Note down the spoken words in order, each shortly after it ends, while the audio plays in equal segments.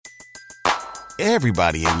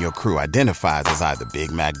Everybody in your crew identifies as either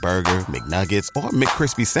Big Mac Burger, McNuggets, or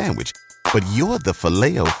McCrispy Sandwich. But you're the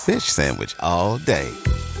Filet-O-Fish Sandwich all day.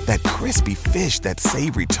 That crispy fish, that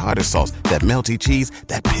savory tartar sauce, that melty cheese,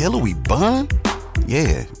 that pillowy bun.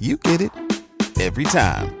 Yeah, you get it. Every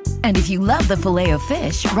time. And if you love the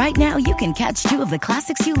Filet-O-Fish, right now you can catch two of the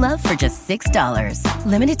classics you love for just $6.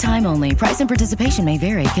 Limited time only. Price and participation may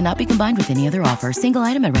vary. Cannot be combined with any other offer. Single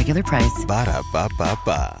item at regular price.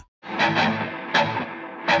 Ba-da-ba-ba-ba.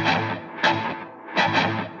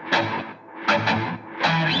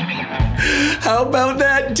 How about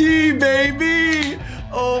that D, baby?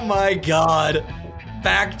 Oh my God.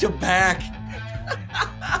 Back to back.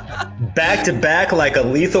 Back to back like a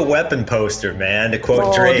Lethal Weapon poster, man, to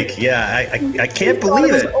quote Drake. Yeah, I can't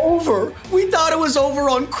believe it. Over. We thought it was over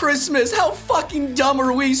on Christmas. How fucking dumb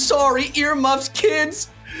are we? Sorry, earmuffs, kids.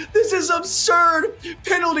 This is absurd.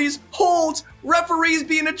 Penalties, holds, referees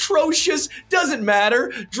being atrocious. Doesn't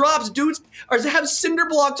matter. Drops dudes or have cinder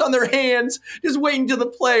blocks on their hands just waiting to the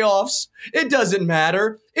playoffs. It doesn't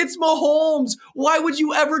matter. It's Mahomes. Why would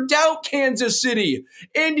you ever doubt Kansas City?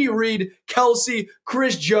 Andy Reid, Kelsey,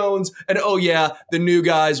 Chris Jones, and oh yeah, the new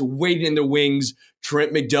guys waiting in the wings,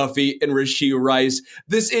 Trent McDuffie and Rashee Rice.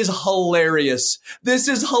 This is hilarious. This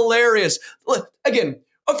is hilarious. Look, again,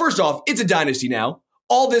 first off, it's a dynasty now.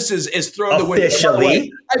 All this is thrown the window.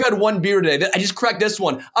 Officially. I've had one beer today. I just cracked this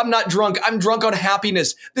one. I'm not drunk. I'm drunk on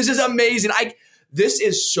happiness. This is amazing. This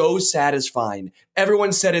is so satisfying.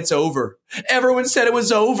 Everyone said it's over. Everyone said it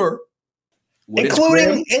was over.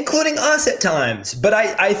 Including us at times. But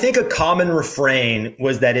I think a common refrain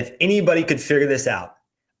was that if anybody could figure this out,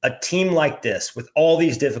 a team like this with all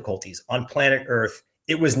these difficulties on planet Earth,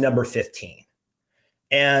 it was number 15.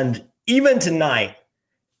 And even tonight,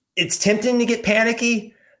 it's tempting to get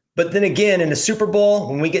panicky, but then again, in the Super Bowl,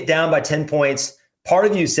 when we get down by 10 points, part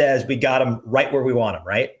of you says we got them right where we want them,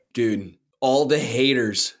 right? Dude, all the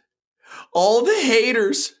haters.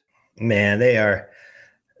 Man, they are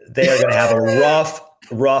going to have a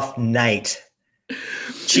rough night.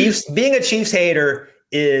 Being a Chiefs hater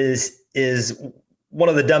is one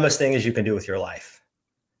of the dumbest things you can do with your life.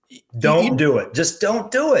 Don't do it. Just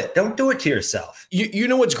don't do it. Don't do it to yourself. You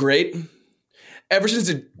know what's great? Ever since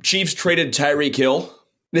the Chiefs traded Tyreek Hill,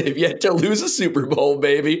 they've yet to lose a Super Bowl,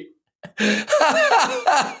 baby.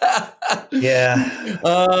 Yeah.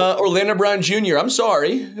 Orlando Brown Jr., I'm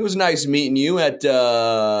sorry. It was nice meeting you at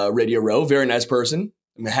Radio Row. Very nice person.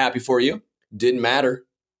 I'm happy for you. Didn't matter.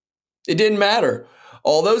 It didn't matter.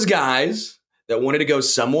 All those guys that wanted to go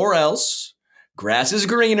somewhere else, grass is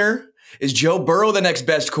greener. Is Joe Burrow the next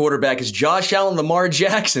best quarterback? Is Josh Allen Lamar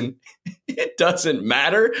Jackson? It doesn't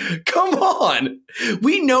matter. Come on.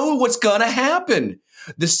 We know what's going to happen.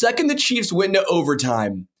 The second the Chiefs went into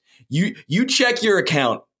overtime, you check your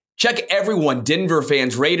account. Check everyone, Denver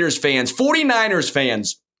fans, Raiders fans, 49ers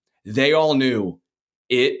fans. They all knew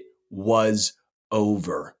it was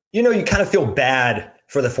over. You know, you kind of feel bad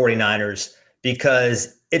for the 49ers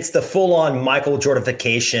because it's the full-on Michael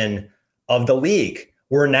Jordanification of the league.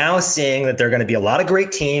 We're now seeing that there are going to be a lot of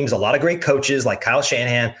great teams, a lot of great coaches like Kyle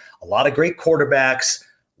Shanahan, a lot of great quarterbacks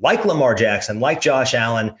like Lamar Jackson, like Josh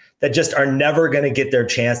Allen, that just are never going to get their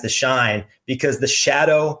chance to shine because the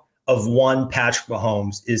shadow of one Patrick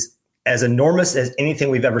Mahomes is as enormous as anything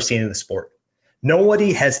we've ever seen in the sport.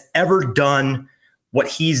 Nobody has ever done what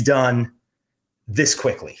he's done this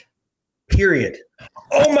quickly. Period.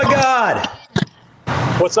 Oh, my God.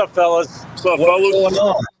 What's up, fellas? What's going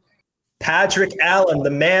on? Patrick Allen,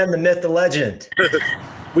 the man, the myth, the legend.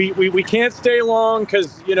 we can't stay long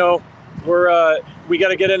because, you know, we got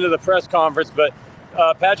to get into the press conference. But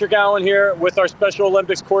Patrick Allen here with our Special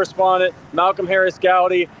Olympics correspondent, Malcolm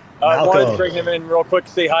Harris-Gowdy. Wanted to bring him in real quick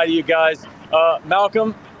to say hi to you guys.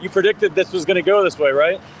 Malcolm, you predicted this was going to go this way,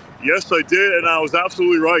 right? Yes, I did, and I was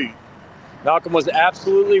absolutely right. Malcolm was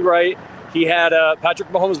absolutely right. He had Patrick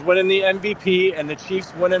Mahomes winning the MVP and the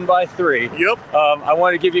Chiefs winning by 3. Yep. I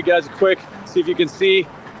want to give you guys a quick, see if you can see.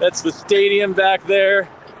 That's the stadium back there.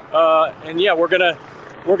 And yeah, we're gonna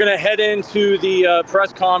head into the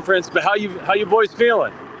press conference. But how you boys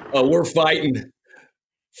feeling? Oh, we're fighting.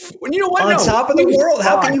 You know what? On top of the world,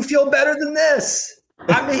 how can you feel better than this?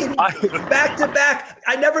 I mean, back to back.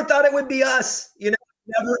 I never thought it would be us. You know,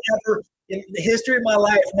 never ever. In the history of my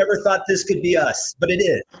life, never thought this could be us, but it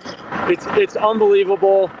is. It's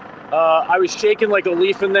unbelievable. I was shaking like a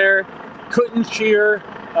leaf in there. Couldn't cheer.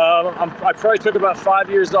 I probably took about 5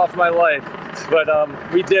 years off my life, but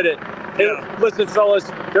we did it. Hey, listen, fellas,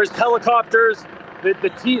 there's helicopters.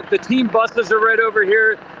 The team buses are right over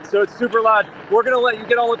here, so it's super loud. We're gonna let you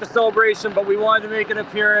get on with the celebration, but we wanted to make an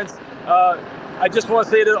appearance. I just want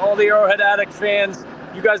to say to all the Arrowhead Addict fans,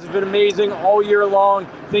 you guys have been amazing all year long.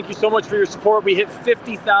 Thank you so much for your support. We hit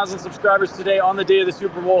 50,000 subscribers today on the day of the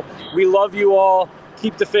Super Bowl. We love you all.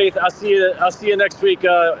 Keep the faith. I'll see you next week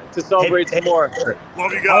to celebrate some more.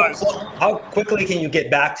 Love you guys. How quickly can you get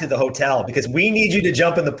back to the hotel? Because we need you to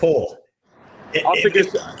jump in the pool. I'll figure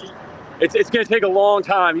it's going to take a long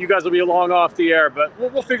time. You guys will be long off the air, but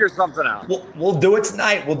we'll figure something out. We'll do it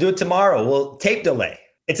tonight. We'll do it tomorrow. We'll tape delay.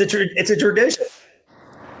 It's a tradition.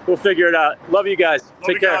 We'll figure it out. Love you guys.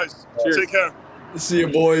 Take care. Guys. Cheers. Take care. See you,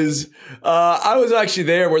 boys. I was actually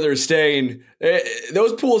there where they're staying.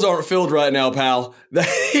 Those pools aren't filled right now, pal.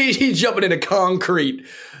 He's jumping into concrete.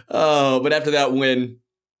 But after that win,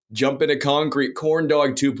 jump into concrete, corn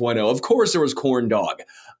dog 2.0. Of course there was corn dog.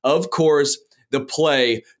 Of course, the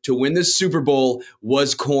play to win the Super Bowl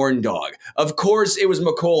was corn dog. Of course, it was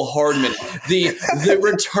McCole Hardman. The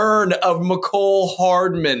return of McCole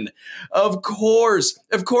Hardman. Of course,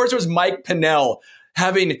 it was Mike Pennell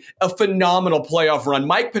having a phenomenal playoff run.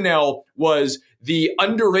 Mike Pennell was the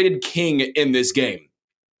underrated king in this game.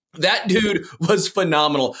 That dude was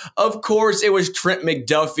phenomenal. Of course, it was Trent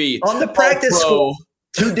McDuffie on the practice squad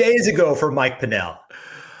 2 days ago for Mike Pennell.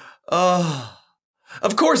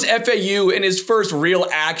 Of course, FAU in his first real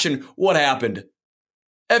action, what happened?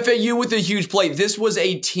 FAU with a huge play. This was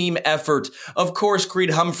a team effort. Of course, Creed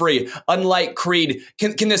Humphrey, unlike Creed,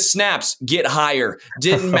 can the snaps get higher?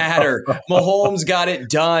 Didn't matter. Mahomes got it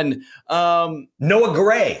done. Noah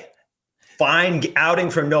Gray. Fine outing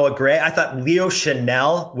from Noah Gray. I thought Leo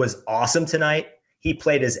Chanel was awesome tonight. He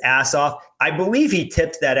played his ass off. I believe he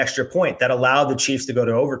tipped that extra point that allowed the Chiefs to go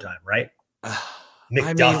to overtime, right?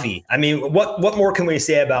 McDuffie. I mean, what more can we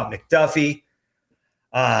say about McDuffie?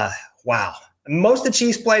 Wow. Most of the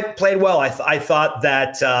Chiefs played well. I thought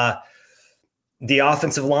that the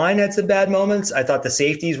offensive line had some bad moments. I thought the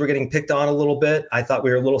safeties were getting picked on a little bit. I thought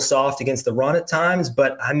we were a little soft against the run at times.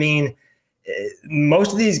 But, I mean,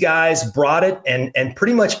 most of these guys brought it, and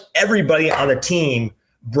pretty much everybody on the team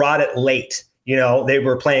brought it late. You know, they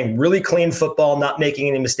were playing really clean football, not making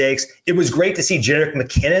any mistakes. It was great to see Jerick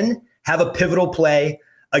McKinnon have a pivotal play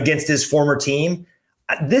against his former team.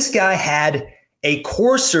 This guy had a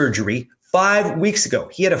core surgery 5 weeks ago.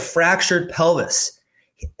 He had a fractured pelvis.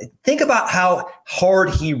 Think about how hard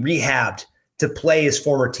he rehabbed to play his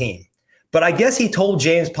former team. But I guess he told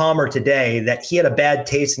James Palmer today that he had a bad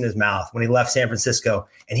taste in his mouth when he left San Francisco,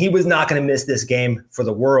 and he was not going to miss this game for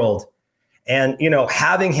the world. And, you know,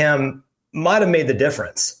 having him might have made the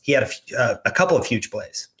difference. He had a couple of huge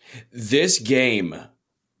plays. This game,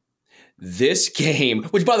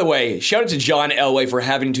 which, by the way, shout out to John Elway for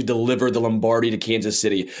having to deliver the Lombardi to Kansas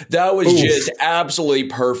City. That was just absolutely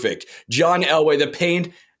perfect. John Elway, the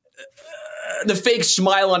pain, the fake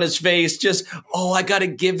smile on his face, just, I got to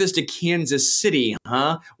give this to Kansas City,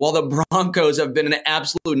 huh? While the Broncos have been an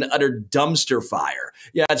absolute and utter dumpster fire.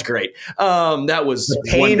 Yeah, that's great. That was the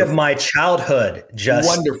pain wonderful. Of my childhood just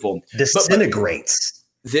wonderful disintegrates.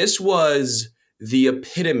 But this was the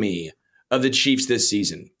epitome of the Chiefs this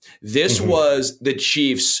season. This was the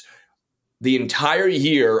Chiefs the entire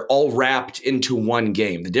year all wrapped into one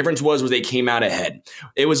game. The difference was they came out ahead.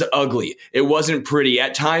 It was ugly. It wasn't pretty.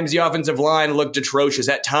 At times, the offensive line looked atrocious.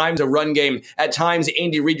 At times, a run game. At times,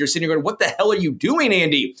 Andy Reid, you're sitting there going, what the hell are you doing,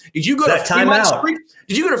 Andy? Did you go to Fremont Street?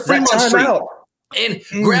 Did you go to Fremont Street? And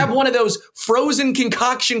grab one of those frozen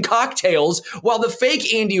concoction cocktails while the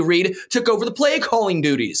fake Andy Reid took over the play calling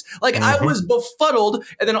duties. Like, I was befuddled,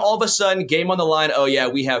 and then all of a sudden, game on the line, oh yeah,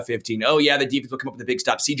 we have 15. Oh yeah, the defense will come up with a big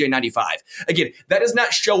stop, CJ 95. Again, that does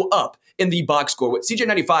not show up in the box score. What CJ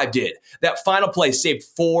 95 did, that final play saved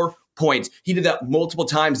 4 points. He did that multiple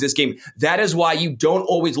times this game. That is why you don't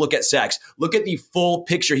always look at sacks. Look at the full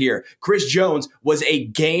picture here. Chris Jones was a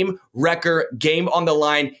game wrecker, game on the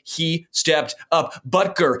line. He stepped up.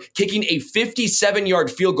 Butker kicking a 57-yard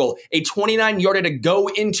field goal, a 29-yarder to go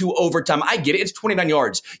into overtime. I get it. It's 29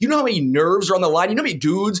 yards. You know how many nerves are on the line? You know how many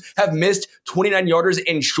dudes have missed 29-yarders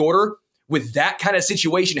and shorter? With that kind of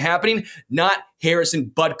situation happening, not Harrison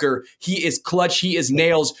Butker. He is clutch. He is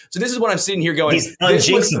nails. So this is what I'm sitting here going. He's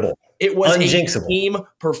unjinxable. It was a team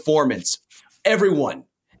performance. Everyone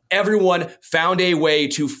found a way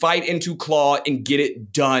to fight and to claw and get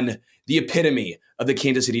it done. The epitome of the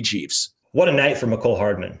Kansas City Chiefs. What a night for McCole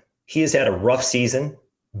Hardman. He has had a rough season,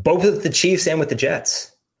 both with the Chiefs and with the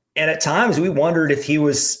Jets. And at times we wondered if he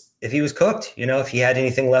was cooked, if he had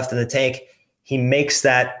anything left in the tank. He makes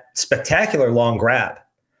that spectacular long grab.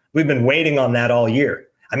 We've been waiting on that all year.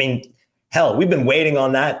 I mean, hell, we've been waiting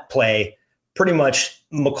on that play pretty much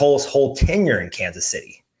McCole's whole tenure in Kansas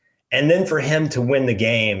City. And then for him to win the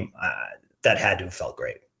game, that had to have felt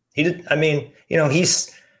great. He did. I mean,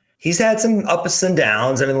 he's had some ups and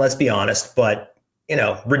downs. I mean, let's be honest, but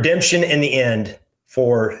redemption in the end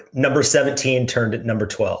for number 17 turned at number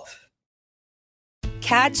 12.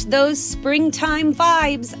 Catch those springtime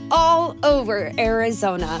vibes all over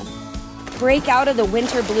Arizona. Break out of the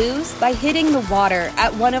winter blues by hitting the water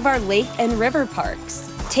at one of our lake and river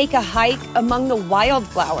parks. Take a hike among the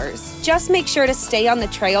wildflowers. Just make sure to stay on the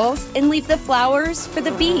trails and leave the flowers for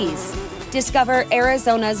the bees. Discover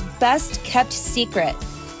Arizona's best kept secret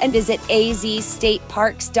and visit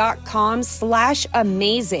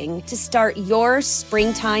azstateparks.com/amazing to start your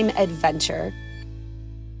springtime adventure.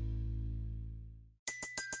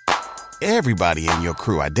 Everybody in your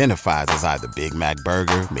crew identifies as either Big Mac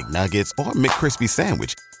Burger, McNuggets, or McCrispy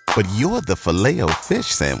Sandwich. But you're the Filet-O-Fish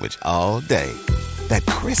Sandwich all day. That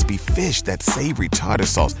crispy fish, that savory tartar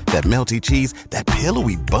sauce, that melty cheese, that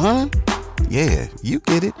pillowy bun. Yeah, you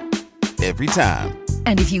get it. Every time.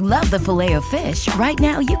 And if you love the Filet-O-Fish, right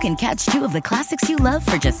now you can catch two of the classics you love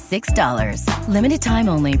for just $6. Limited time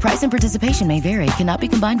only. Price and participation may vary. Cannot be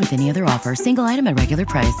combined with any other offer. Single item at regular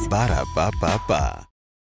price. Ba-da-ba-ba-ba.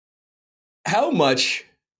 How much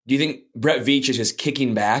do you think Brett Veach is just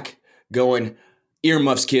kicking back, going,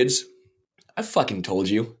 earmuffs, kids? I fucking told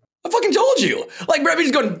you. Like, Brett Veach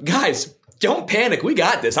is going, guys, don't panic. We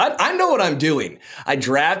got this. I know what I'm doing. I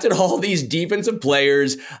drafted all these defensive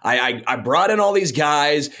players. I brought in all these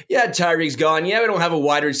guys. Yeah, Tyreek's gone. Yeah, we don't have a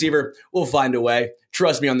wide receiver. We'll find a way.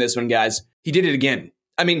 Trust me on this one, guys. He did it again.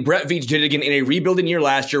 I mean, Brett Veach did it again in a rebuilding year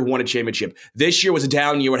last year, won a championship. This year was a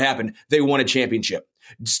down year. What happened? They won a championship.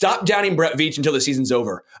 Stop downing Brett Veach until the season's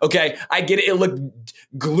over. Okay, I get it. It looked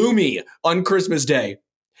gloomy on Christmas Day.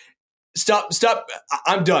 Stop.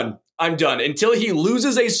 I'm done. Until he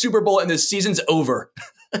loses a Super Bowl and the season's over.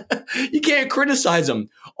 You can't criticize him.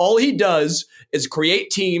 All he does is create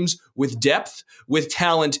teams with depth, with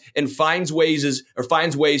talent, and finds ways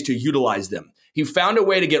to utilize them. He found a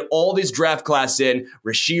way to get all these draft class in.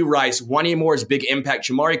 Rashee Rice, Wanya Moore's big impact,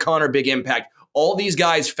 Shamari Connor, big impact. All these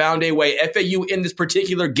guys found a way. FAU in this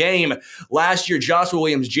particular game last year, Josh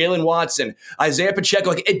Williams, Jalen Watson, Isaiah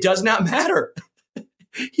Pacheco, like, it does not matter.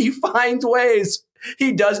 He finds ways.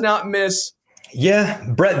 He does not miss. Yeah,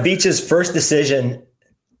 Brett Veach's first decision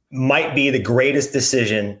might be the greatest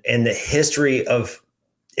decision in the history of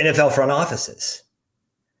NFL front offices.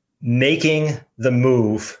 Making the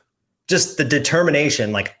move, just the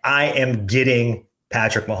determination, like, I am getting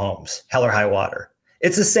Patrick Mahomes, hell or high water.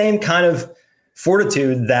 It's the same kind of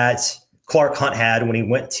fortitude that Clark Hunt had when he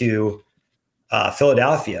went to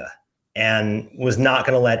Philadelphia and was not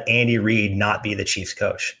going to let Andy Reid not be the Chiefs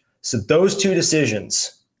coach. So those two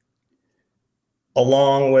decisions,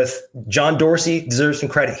 along with John Dorsey, deserves some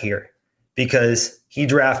credit here because he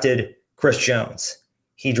drafted Chris Jones.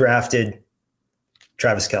 He drafted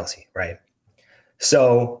Travis Kelce, right?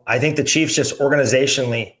 So I think the Chiefs just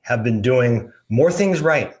organizationally have been doing more things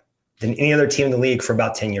right than any other team in the league for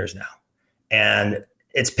about 10 years now. And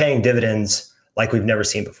it's paying dividends like we've never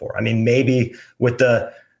seen before. I mean, maybe we're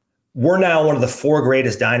now one of the four or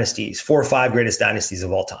five greatest dynasties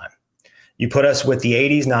of all time. You put us with the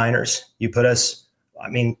 80s Niners. You put us, I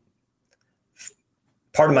mean,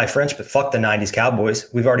 pardon my French, but fuck the 90s Cowboys.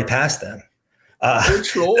 We've already passed them.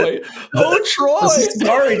 Troy. Troy.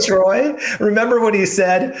 Sorry, Troy. Remember when he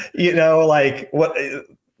said,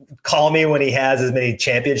 call me when he has as many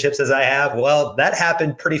championships as I have? Well, that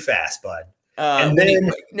happened pretty fast, bud. And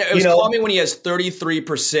then, call me when he has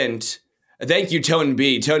 33%. Thank you, Tone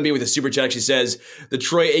B. Tone B with a super chat actually says, the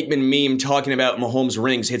Troy Aikman meme talking about Mahomes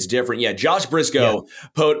rings hits different. Yeah, Josh Briscoe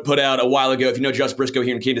put out a while ago, if you know Josh Briscoe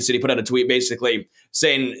here in Kansas City, put out a tweet basically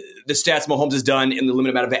saying the stats Mahomes has done in the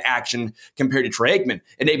limited amount of action compared to Troy Aikman.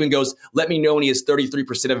 And Aikman goes, let me know when he has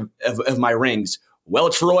 33% of my rings. Well,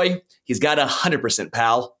 Troy, he's got 100%,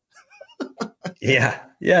 pal. Yeah.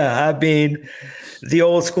 I mean, the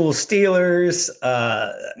old school Steelers.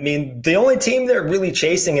 The only team they're really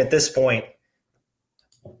chasing at this point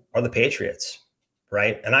are the Patriots,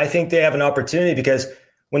 right? And I think they have an opportunity because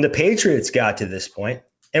when the Patriots got to this point,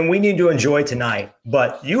 and we need to enjoy tonight,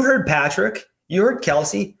 but you heard Patrick, you heard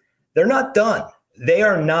Kelce, they're not done. They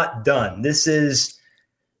are not done. This is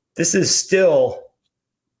still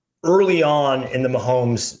early on in the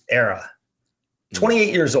Mahomes era.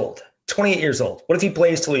 28 years old. What if he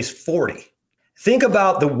plays till he's 40? Think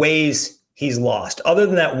about the ways he's lost. Other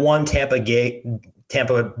than that one Tampa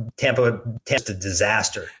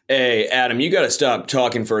disaster. Hey, Adam, you got to stop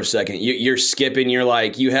talking for a second. You're skipping. You're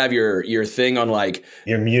like, you have your thing on like.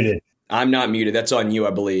 You're muted. I'm not muted. That's on you,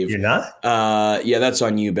 I believe. You're not? Yeah, that's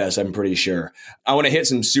on you, Bess. I'm pretty sure. I want to hit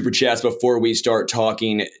some super chats before we start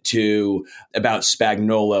talking about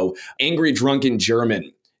Spagnuolo. Angry Drunken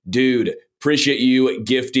German. Dude, appreciate you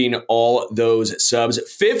gifting all those subs.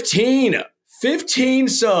 15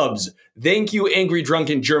 subs. Thank you, Angry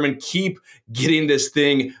Drunken German. Keep getting this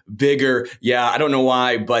thing bigger. Yeah, I don't know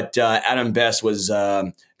why, but Adam Best was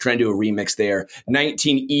trying to do a remix there.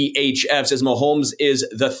 19EHF says Mahomes is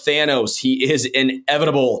the Thanos. He is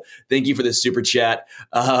inevitable. Thank you for the super chat.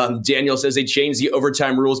 Daniel says they changed the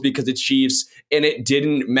overtime rules because the Chiefs and it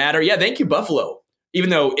didn't matter. Yeah, thank you, Buffalo. Even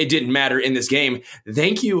though it didn't matter in this game,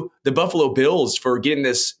 thank you, the Buffalo Bills, for getting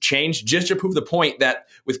this changed just to prove the point that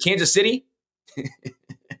with Kansas City,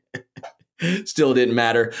 still didn't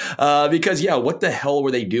matter. Because, yeah, what the hell were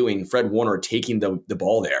they doing? Fred Warner taking the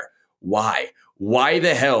ball there. Why? Why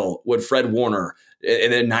the hell would Fred Warner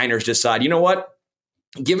and the Niners decide, you know what?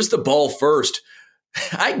 Give us the ball first.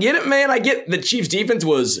 I get it, man. I get the Chiefs defense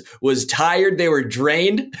was tired. They were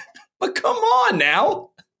drained. But come on now.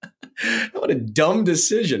 What a dumb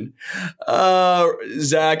decision.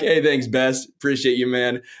 Zach, hey, thanks, Best. Appreciate you,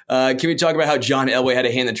 man. Can we talk about how John Elway had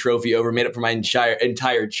to hand the trophy over, made it for my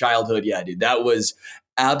entire childhood? Yeah, dude, that was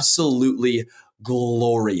absolutely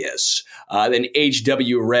glorious. Then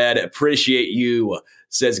HW Red, appreciate you,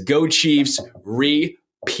 says, go Chiefs,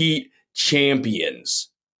 repeat champions.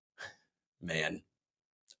 Man,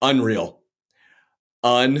 unreal.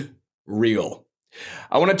 Unreal.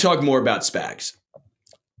 I want to talk more about Spags.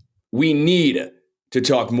 We need to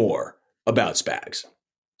talk more about Spags.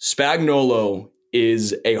 Spagnuolo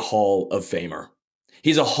is a Hall of Famer.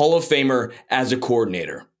 He's a Hall of Famer as a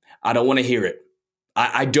coordinator. I don't want to hear it.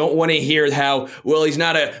 I don't want to hear how, well,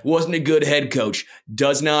 wasn't a good head coach.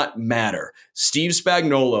 Does not matter. Steve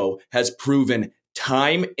Spagnuolo has proven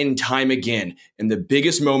time and time again in the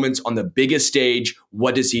biggest moments on the biggest stage,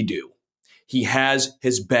 what does he do? He has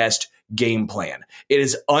his best game plan. It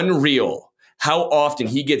is unreal how often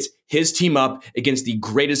he gets his team up against the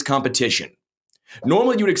greatest competition.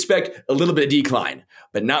 Normally, you would expect a little bit of decline,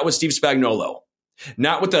 but not with Steve Spagnuolo.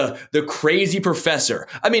 Not with the crazy professor.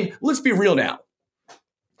 I mean, let's be real now.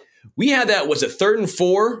 We had that, was it 3rd and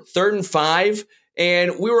 4, 3rd and 5,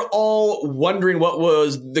 and we were all wondering what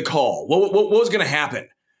was the call, what was going to happen.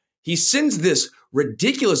 He sends this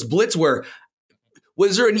ridiculous blitz where,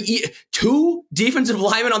 was there two defensive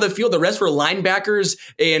linemen on the field? The rest were linebackers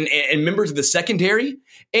and members of the secondary.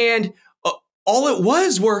 And all it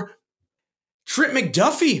were Trent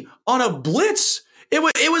McDuffie on a blitz. It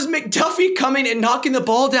was McDuffie coming and knocking the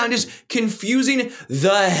ball down, just confusing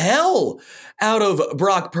the hell out of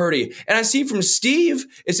Brock Purdy. And I see from Steve,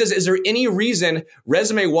 it says, is there any reason,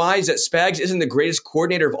 resume-wise, that Spags isn't the greatest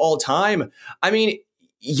coordinator of all time? I mean,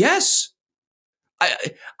 yes.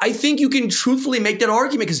 I think you can truthfully make that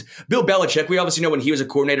argument because Bill Belichick, we obviously know when he was a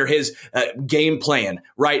coordinator, his game plan,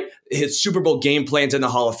 right? His Super Bowl game plan's in the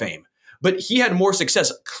Hall of Fame. But he had more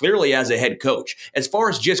success clearly as a head coach. As far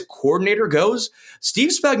as just coordinator goes,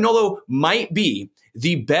 Steve Spagnuolo might be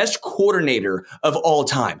the best coordinator of all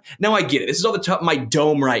time. Now I get it. This is off the top of my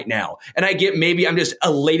dome right now. And I get maybe I'm just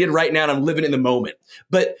elated right now and I'm living in the moment.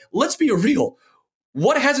 But let's be real.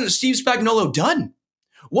 What hasn't Steve Spagnuolo done?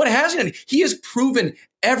 What hasn't? He has proven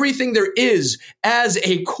everything there is as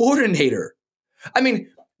a coordinator. I mean,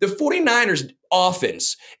 the 49ers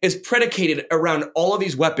offense is predicated around all of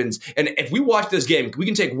these weapons. And if we watch this game, we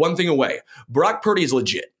can take one thing away. Brock Purdy is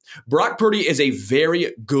legit. Brock Purdy is a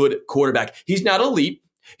very good quarterback. He's not elite.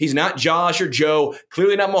 He's not Josh or Joe,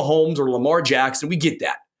 clearly not Mahomes or Lamar Jackson. We get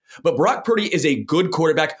that. But Brock Purdy is a good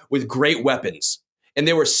quarterback with great weapons. And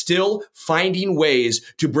they were still finding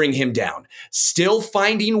ways to bring him down, still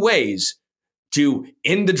finding ways to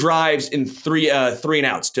end the drives in three and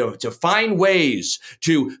outs, to find ways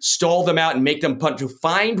to stall them out and make them punt, to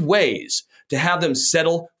find ways to have them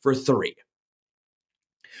settle for 3.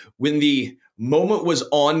 When the moment was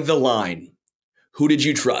on the line, who did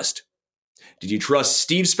you trust? Did you trust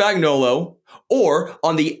Steve Spagnuolo? Or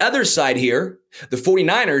on the other side here, the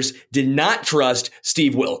 49ers did not trust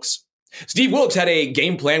Steve Wilks. Steve Wilks had a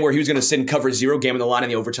game plan where he was going to send cover 0 game on the line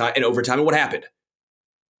in overtime. And what happened?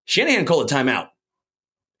 Shanahan called a timeout.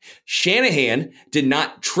 Shanahan did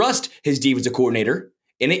not trust his defensive coordinator,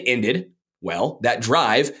 and it ended, well, that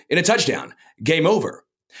drive in a touchdown. Game over.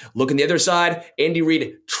 Look on the other side. Andy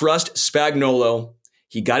Reid trust Spagnuolo.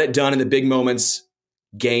 He got it done in the big moments.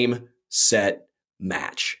 Game, set,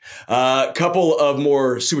 match. Couple of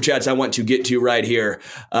more super chats I want to get to right here.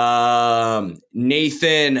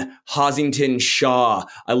 Nathan Hosington Shaw.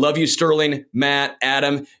 I love you, Sterling, Matt,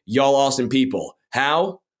 Adam, y'all awesome people.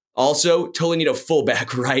 How? Also, totally need a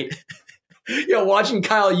fullback, right? Watching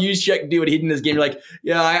Kyle Juszczyk do what he did in this game, you're like,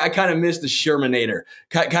 I kind of miss the Shermanator.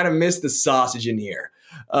 Kind of miss the sausage in here.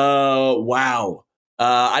 Wow.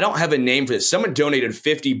 I don't have a name for this. Someone donated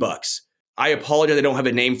 $50. I apologize. I don't have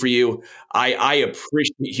a name for you. I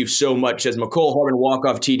appreciate you so much. As McCole Hardman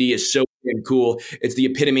walk-off TD is so cool. It's the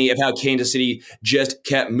epitome of how Kansas City just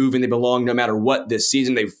kept moving. They belong no matter what this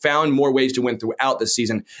season. They've found more ways to win throughout the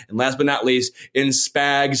season. And last but not least, in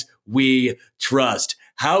Spags, we trust.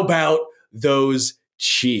 How about those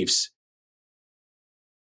Chiefs?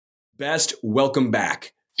 Best, welcome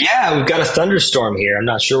back. Yeah, we've got a thunderstorm here. I'm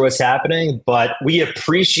not sure what's happening, but we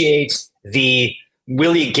appreciate the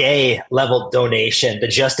Willie Gay level donation, the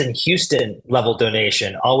Justin Houston level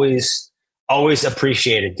donation. Always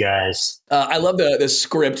appreciated, guys. I love the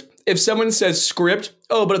script. If someone says script,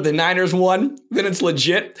 but if the Niners won, then it's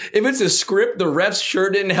legit. If it's a script, the refs sure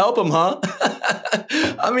didn't help them, huh?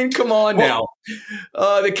 I mean, come on now.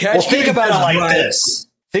 The catch. Well, think about it like this.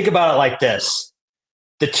 Think about it like this.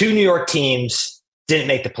 The two New York teams didn't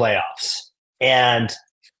make the playoffs. And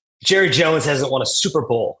Jerry Jones hasn't won a Super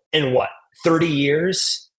Bowl in 30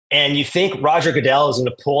 years? And you think Roger Goodell is going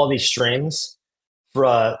to pull all these strings for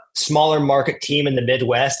a smaller market team in the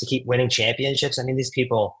Midwest to keep winning championships? I mean, these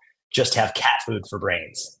people just have cat food for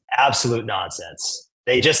brains. Absolute nonsense.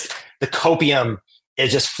 The copium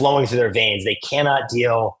is just flowing through their veins. They cannot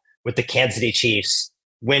deal with the Kansas City Chiefs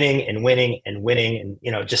winning and winning and winning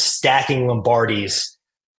and, just stacking Lombardis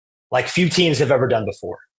like few teams have ever done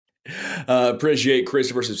before. Appreciate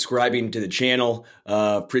Christopher subscribing to the channel.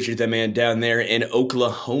 Appreciate that man down there in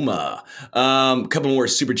Oklahoma. Couple more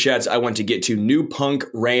super chats I want to get to. New Punk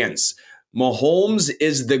Rants. Mahomes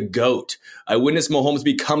is the GOAT. I witnessed Mahomes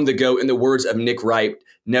become the GOAT in the words of Nick Wright.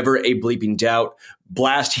 Never a bleeping doubt.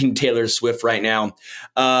 Blasting Taylor Swift right now.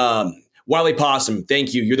 Wiley Possum,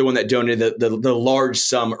 thank you. You're the one that donated the large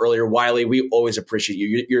sum earlier. Wiley, we always appreciate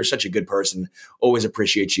you. You're such a good person. Always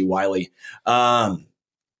appreciate you, Wiley.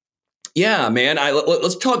 Yeah, man.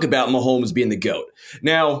 Let's talk about Mahomes being the GOAT.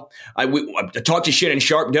 Now, I talked to Shannon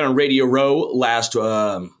Sharp down on Radio Row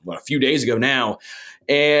a few days ago now,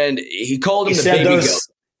 and he called him the baby GOAT.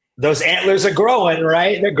 Those antlers are growing,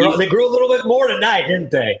 right? They grew a little bit more tonight,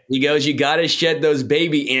 didn't they? He goes, you got to shed those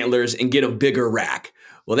baby antlers and get a bigger rack.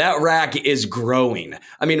 Well, that rack is growing.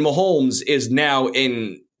 I mean, Mahomes is now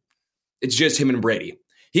it's just him and Brady.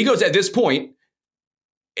 He goes at this point,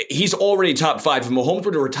 he's already top 5. If Mahomes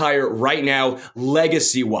were to retire right now,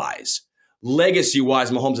 legacy-wise,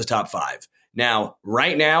 Mahomes is top 5. Now,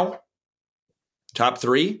 right now, top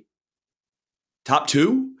 3, top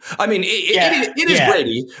 2. I mean, it is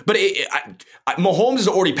Brady, but Mahomes has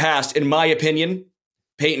already passed, in my opinion,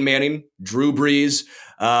 Peyton Manning, Drew Brees,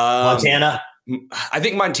 Montana. I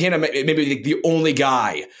think Montana may be the only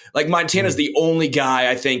guy. Like, Montana's the only guy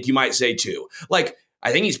I think you might say too. Like,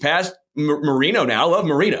 I think he's past Marino now. I love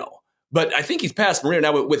Marino, but I think he's past Marino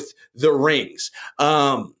now with the rings.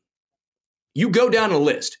 You go down the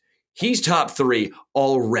list. He's top 3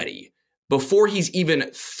 already before he's even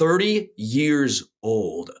 30 years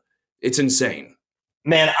old. It's insane.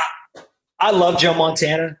 Man, I love Joe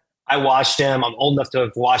Montana. I watched him. I'm old enough to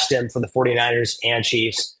have watched him for the 49ers and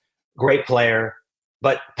Chiefs. Great player.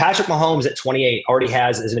 But Patrick Mahomes at 28 already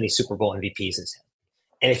has as many Super Bowl MVPs as him.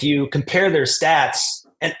 And if you compare their stats,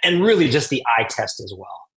 and really just the eye test as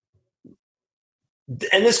well,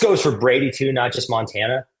 and this goes for Brady too, not just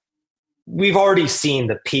Montana, we've already seen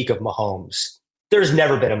the peak of Mahomes. There's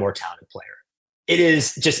never been a more talented player. It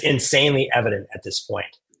is just insanely evident at this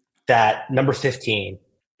point that number 15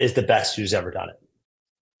 is the best who's ever done it.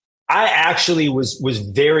 I actually was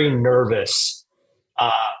very nervous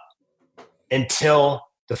until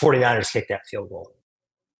the 49ers kicked that field goal.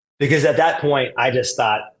 Because at that point, I just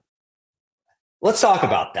thought, let's talk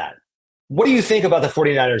about that. What do you think about the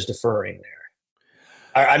 49ers deferring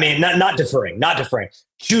there? I mean, not deferring,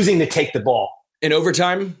 choosing to take the ball. In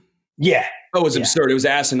overtime? Yeah. That was absurd. It was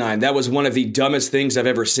asinine. That was one of the dumbest things I've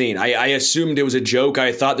ever seen. I assumed it was a joke.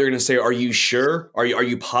 I thought they were going to say, are you sure? Are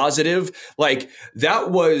you positive? Like,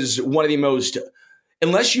 that was one of the most,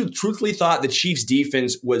 unless you truthfully thought the Chiefs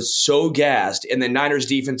defense was so gassed and the Niners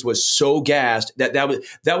defense was so gassed that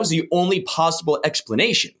was the only possible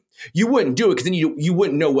explanation. You wouldn't do it because then you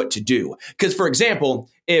wouldn't know what to do. Because, for example,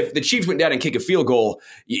 if the Chiefs went down and kick a field goal,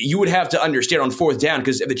 you would have to understand on 4th down,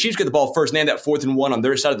 because if the Chiefs get the ball first and they have that 4th and 1 on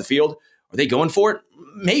their side of the field, are they going for it?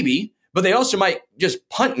 Maybe. But they also might just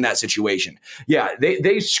punt in that situation. Yeah,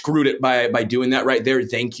 they screwed it by doing that right there.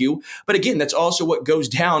 Thank you. But again, that's also what goes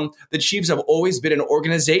down. The Chiefs have always been an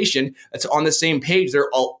organization that's on the same page.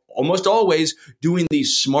 They're almost always doing the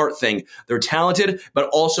smart thing. They're talented, but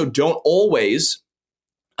also don't always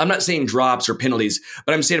I'm not saying drops or penalties,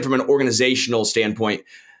 but I'm saying from an organizational standpoint,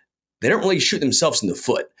 they don't really shoot themselves in the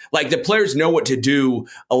foot. Like the players know what to do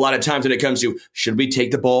a lot of times when it comes to, should we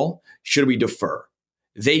take the ball? Should we defer?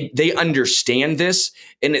 They understand this.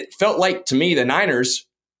 And it felt like to me, the Niners,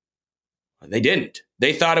 they didn't.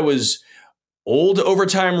 They thought it was old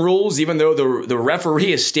overtime rules, even though the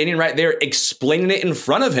referee is standing right there explaining it in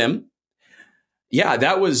front of him. Yeah,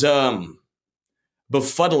 that was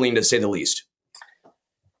befuddling to say the least.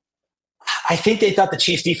 I think they thought the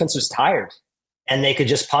Chiefs defense was tired and they could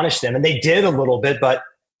just punish them. And they did a little bit, but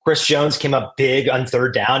Chris Jones came up big on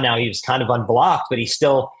third down. Now he was kind of unblocked, but he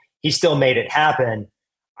still made it happen.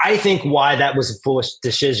 I think why that was a foolish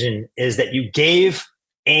decision is that you gave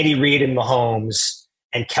Andy Reid and Mahomes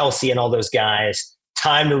and Kelsey and all those guys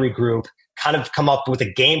time to regroup, kind of come up with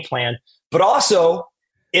a game plan. But also,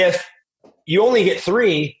 if you only get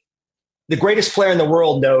 3, the greatest player in the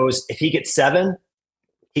world knows if he gets 7,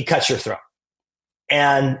 he cuts your throat.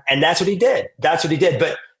 And that's what he did. That's what he did.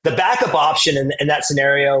 But the backup option in that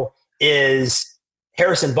scenario is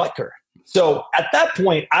Harrison Butker. So at that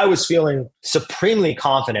point, I was feeling supremely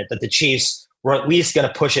confident that the Chiefs were at least going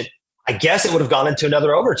to push it. I guess it would have gone into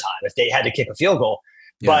another overtime if they had to kick a field goal.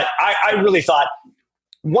 Yeah. But I really thought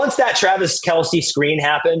once that Travis Kelce screen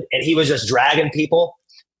happened and he was just dragging people,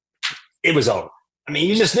 it was over. I mean,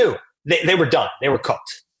 you just knew they were done. They were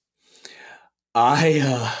cooked. We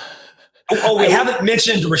haven't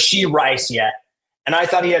mentioned Rashee Rice yet. And I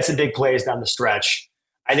thought he had some big plays down the stretch.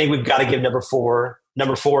 I think we've got to give number four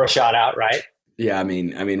a shout out, right? Yeah, I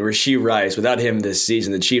mean, Rashee Rice, without him this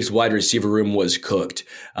season, the Chiefs wide receiver room was cooked.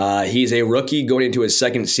 He's a rookie going into his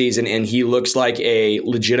second season, and he looks like a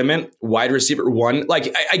legitimate wide receiver one.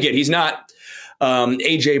 Like, I get he's not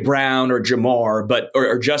A.J. Brown or Jamar,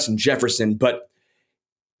 or Justin Jefferson, but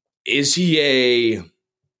is he a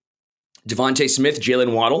Devontae Smith,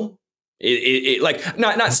 Jalen Waddle? Like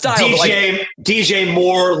not style, DJ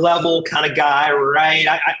Moore level kind of guy, right?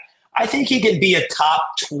 I think he could be a top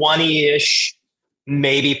 20-ish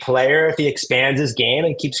maybe player if he expands his game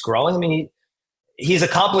and keeps growing. I mean, he's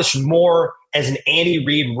accomplished more as an Andy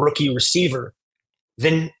Reid rookie receiver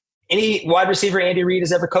than any wide receiver Andy Reid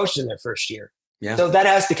has ever coached in their first year. Yeah. So that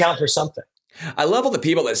has to count for something. I love all the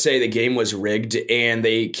people that say the game was rigged and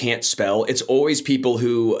they can't spell. It's always people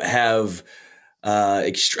who have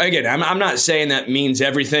again, I'm not saying that means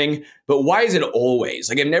everything, but why is it always?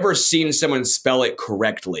 Like, I've never seen someone spell it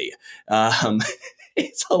correctly.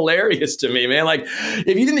 It's hilarious to me, man. Like,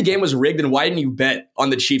 if you think the game was rigged, then why didn't you bet on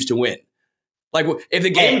the Chiefs to win? Like, if the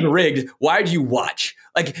game's rigged, why do you watch?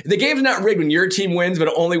 Like, the game's not rigged when your team wins,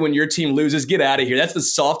 but only when your team loses. Get out of here. That's the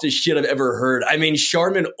softest shit I've ever heard. I mean,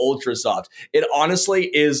 Charmin Ultra Soft. It honestly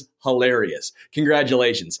is hilarious.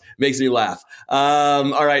 Congratulations. Makes me laugh.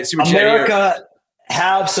 All right, Super America,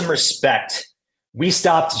 have some respect. We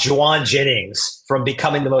stopped Juwan Jennings from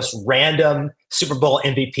becoming the most random Super Bowl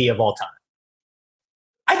MVP of all time.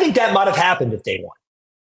 I think that might have happened if they won.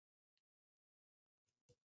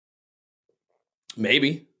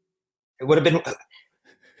 Maybe. It would have been.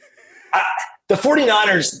 The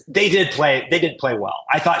 49ers, they did play well.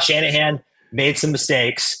 I thought Shanahan made some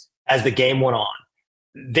mistakes as the game went on.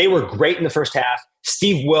 They were great in the first half.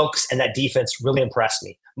 Steve Wilkes and that defense really impressed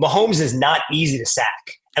me. Mahomes is not easy to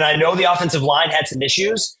sack. And I know the offensive line had some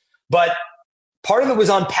issues, but part of it was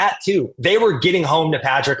on Pat too. They were getting home to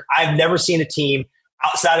Patrick. I've never seen a team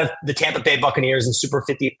outside of the Tampa Bay Buccaneers in Super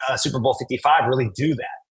Bowl 55 really do that.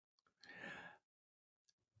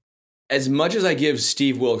 As much as I give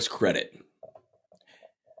Steve Wilkes credit,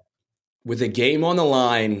 with the game on the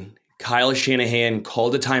line, Kyle Shanahan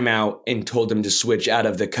called a timeout and told them to switch out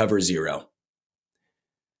of the cover 0.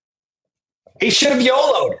 He should have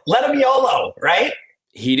YOLO'd. Let him YOLO, right?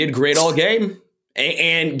 He did great all game.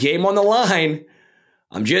 And game on the line.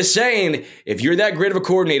 I'm just saying, if you're that great of a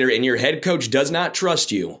coordinator and your head coach does not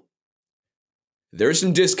trust you, there's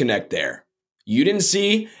some disconnect there. You didn't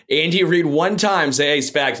see Andy Reid one time say, hey,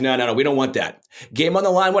 Spags, no, we don't want that. Game on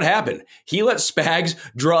the line, what happened? He let Spags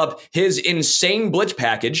drop his insane blitz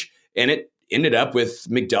package, and it ended up with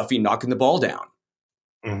McDuffie knocking the ball down.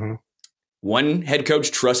 Mm-hmm. One head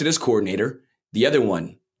coach trusted his coordinator. The other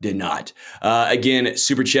one did not. Again,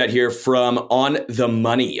 super chat here from On the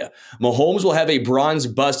Money. Mahomes will have a bronze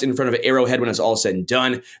bust in front of Arrowhead when it's all said and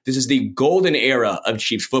done. This is the golden era of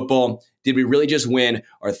Chiefs football. Did we really just win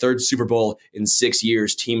our third Super Bowl in 6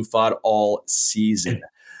 years? Team fought all season.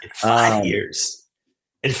 In 5 years.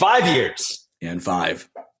 In 5 years. Yeah, in 5.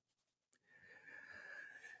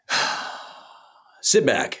 Sit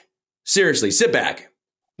back. Seriously, sit back.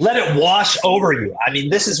 Let it wash over you. I mean,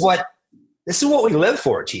 this is what we live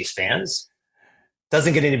for, Chiefs fans.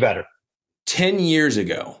 Doesn't get any better. 10 years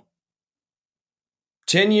ago,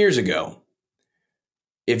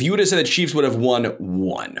 if you would have said the Chiefs would have won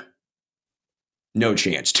 1, no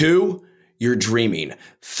chance. 2, you're dreaming.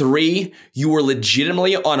 3, you were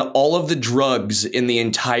legitimately on all of the drugs in the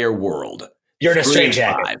entire world. You're in a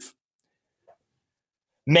straitjacket.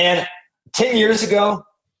 Man, 10 years ago,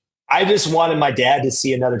 I just wanted my dad to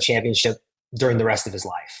see another championship during the rest of his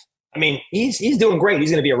life. I mean, he's doing great.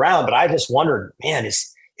 He's going to be around, but I just wondered, man,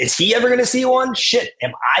 is he ever going to see one? Shit,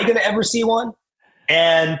 am I going to ever see one?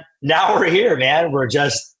 And now we're here, man. We're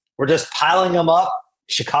just piling them up,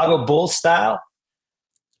 Chicago Bulls style.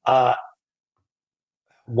 What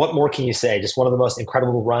more can you say? Just one of the most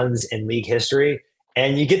incredible runs in league history.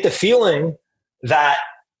 And you get the feeling that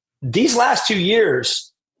these last 2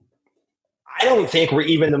 years, I don't think we're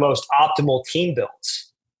even the most optimal team builds.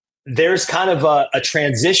 There's kind of a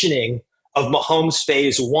transitioning of Mahomes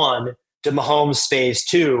phase 1 to Mahomes phase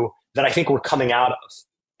 2 that I think we're coming out of.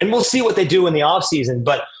 And we'll see what they do in the offseason,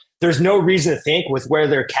 but there's no reason to think with where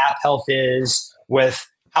their cap health is, with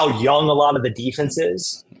how young a lot of the defense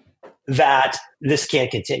is, that this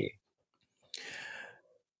can't continue.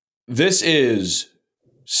 This is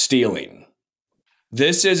stealing.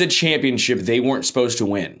 This is a championship they weren't supposed to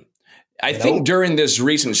win. I think during this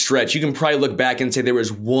recent stretch, you can probably look back and say there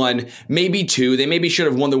was 1, maybe 2. They maybe should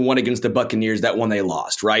have won the one against the Buccaneers, that one they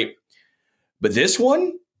lost, right? But this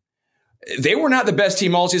one, they were not the best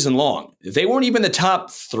team all season long. They weren't even the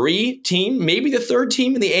top 3 team, maybe the 3rd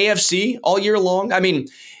team in the AFC all year long. I mean,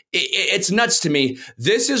 it's nuts to me.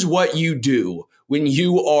 This is what you do when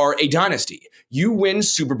you are a dynasty. You win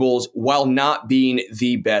Super Bowls while not being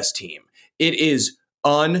the best team. It is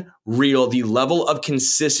unreal, the level of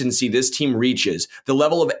consistency this team reaches, the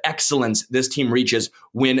level of excellence this team reaches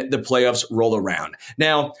when the playoffs roll around.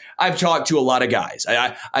 Now, I've talked to a lot of guys.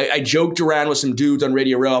 I joked around with some dudes on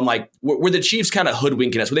Radio Row. I'm like, were the Chiefs kind of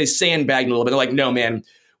hoodwinking us? Were they sandbagging a little bit? They're like, no, man.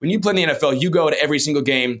 When you play in the NFL, you go to every single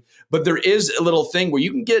game, but there is a little thing where you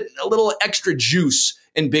can get a little extra juice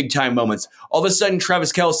in big-time moments. All of a sudden,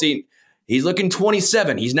 Travis Kelce, he's looking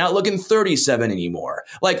 27. He's not looking 37 anymore.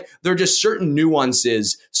 Like, there are just certain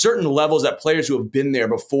nuances, certain levels that players who have been there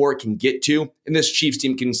before can get to, and this Chiefs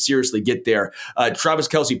team can seriously get there. Travis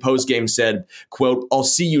Kelce postgame said, quote, "I'll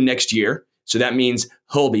see you next year." So that means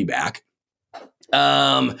he'll be back.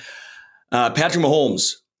 Patrick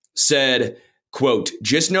Mahomes said, quote,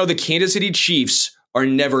 "Just know the Kansas City Chiefs are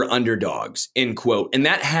never underdogs," end quote. And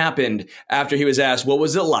that happened after he was asked, what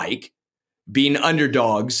was it like being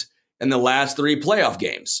underdogs in the last 3 playoff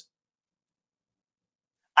games?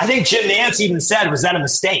 I think Jim Nantz even said, was that a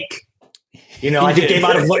mistake? You know, I think they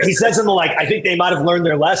might have, he said something like, I think they might have learned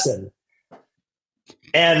their lesson.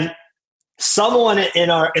 And someone in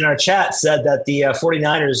our chat said that the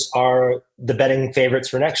 49ers are the betting favorites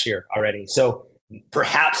for next year already. So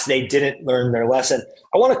perhaps they didn't learn their lesson.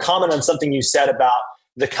 I want to comment on something you said about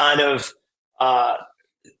the kind of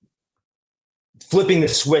flipping the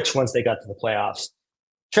switch once they got to the playoffs.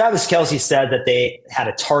 Travis Kelce said that they had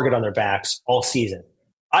a target on their backs all season.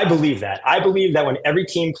 I believe that. I believe that when every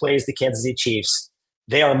team plays the Kansas City Chiefs,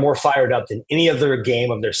 they are more fired up than any other game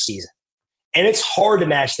of their season. And it's hard to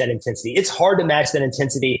match that intensity. It's hard to match that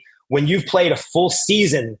intensity when you've played a full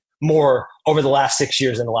season more over the last 6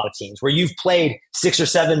 years than a lot of teams, where you've played 6 or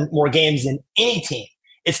 7 more games than any team.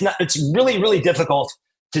 It's really, really difficult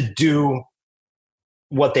to do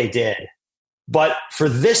what they did. But for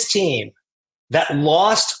this team that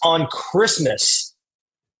lost on Christmas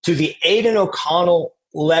to the Aiden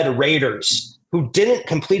O'Connell-led Raiders, who didn't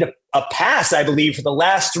complete a pass, I believe, for the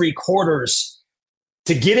last 3 quarters,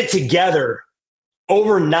 to get it together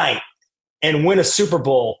overnight and win a Super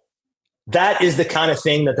Bowl, that is the kind of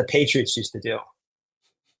thing that the Patriots used to do.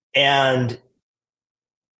 And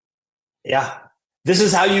yeah, this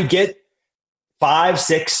is how you get 5,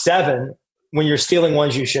 6, 7 when you're stealing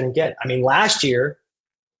ones you shouldn't get. I mean, last year,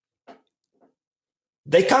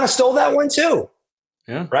 they kind of stole that one too.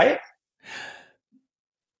 Yeah. Right?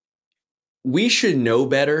 We should know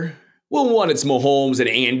better. Well, one, it's Mahomes and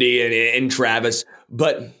Andy and Travis,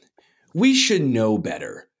 but we should know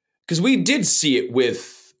better because we did see it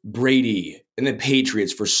with Brady and the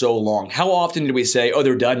Patriots for so long. How often did we say, oh,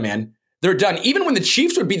 they're done, man? They're done. Even when the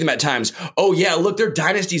Chiefs would beat them at times. Oh, yeah, look, their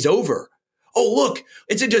dynasty's over. Oh, look,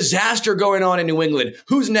 it's a disaster going on in New England.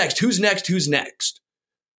 Who's next? Who's next? Who's next?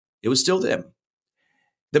 It was still them.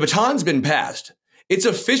 The baton's been passed. It's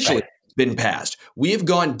officially been passed. We have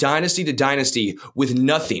gone dynasty to dynasty with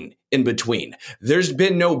nothing in between. There's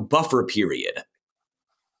been no buffer period.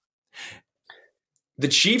 The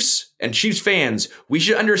Chiefs and Chiefs fans, we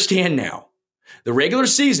should understand now The regular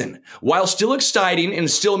season, while still exciting and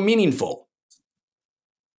still meaningful,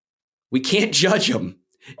 we can't judge them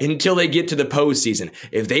until they get to the postseason.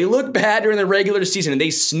 If they look bad during the regular season and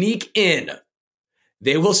they sneak in,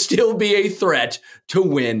 they will still be a threat to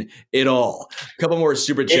win it all. A couple more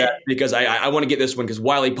super chats because I want to get this one because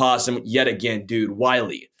Wiley Possum, yet again, dude,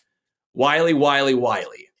 Wiley.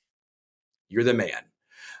 You're the man.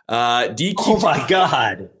 Oh my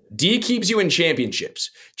God. D keeps you in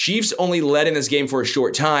championships. Chiefs only led in this game for a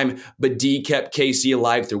short time, but D kept KC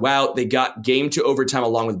alive throughout. They got game to overtime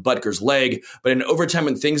along with Butker's leg, but in overtime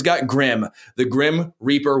when things got grim, the Grim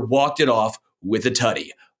Reaper walked it off with a tutty.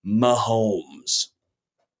 Mahomes.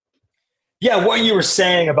 Yeah, what you were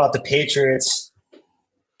saying about the Patriots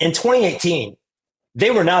in 2018,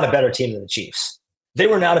 they were not a better team than the Chiefs. They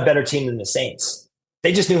were not a better team than the Saints.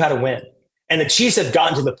 They just knew how to win. And the Chiefs have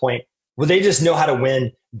gotten to the point where they just know how to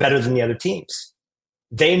win better than the other teams.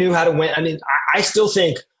 They knew how to win. I mean, I still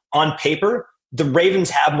think on paper, the Ravens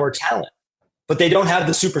have more talent, but they don't have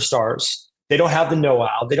the superstars. They don't have the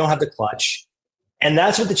know-how. They don't have the clutch. And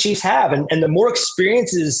that's what the Chiefs have. And the more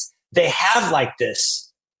experiences they have like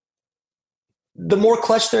this, the more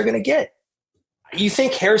clutch they're going to get. You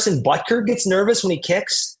think Harrison Butker gets nervous when he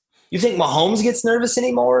kicks? You think Mahomes gets nervous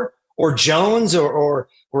anymore? Or Jones or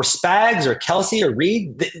Spags or Kelsey or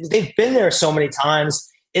Reed? They've been there so many times.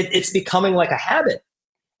 It's becoming like a habit.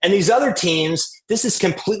 And these other teams, this is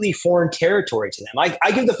completely foreign territory to them.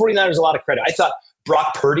 I give the 49ers a lot of credit. I thought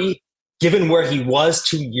Brock Purdy, given where he was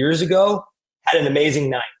 2 years ago, had an amazing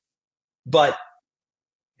night. But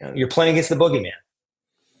you're playing against the boogeyman.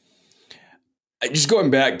 Just going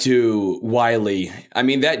back to Wiley, I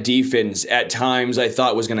mean, that defense at times I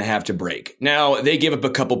thought was going to have to break. Now, they gave up a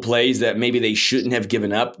couple plays that maybe they shouldn't have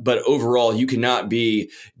given up, but overall, you cannot be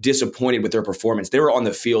disappointed with their performance. They were on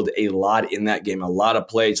the field a lot in that game, a lot of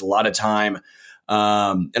plays, a lot of time,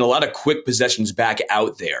 and a lot of quick possessions back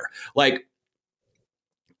out there. Like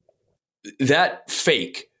that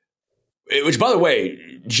fake, which, by the way,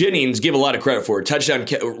 Jennings gave a lot of credit for. Touchdown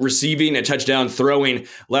receiving, a touchdown throwing.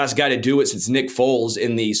 Last guy to do it since Nick Foles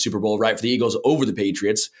in the Super Bowl, right, for the Eagles over the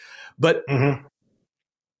Patriots. But it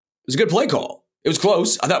was a good play call. It was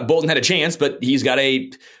close. I thought Bolton had a chance, but he's got a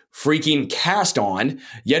freaking cast on.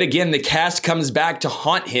 Yet again, the cast comes back to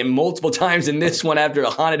haunt him multiple times in this one after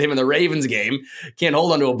it haunted him in the Ravens game. Can't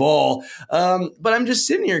hold onto a ball. But I'm just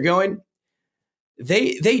sitting here going,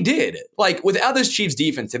 They did. Like, without this Chiefs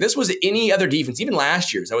defense, if this was any other defense, even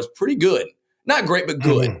last year's, that was pretty good. Not great, but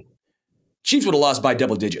good. Chiefs would have lost by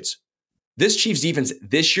double digits. This Chiefs defense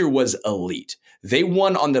this year was elite. They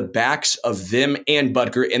won on the backs of them and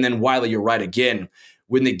Butker. And then Wiley, you're right again.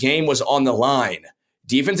 When the game was on the line,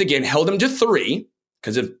 defense again held them to 3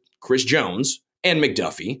 because of Chris Jones and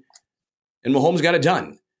McDuffie. And Mahomes got it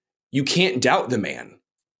done. You can't doubt the man.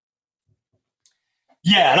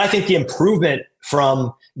 Yeah, and I think the improvement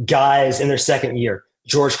from guys in their second year,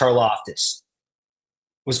 George Karlaftis,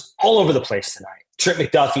 was all over the place tonight. Trent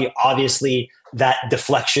McDuffie, obviously, that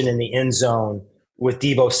deflection in the end zone with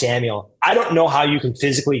Deebo Samuel. I don't know how you can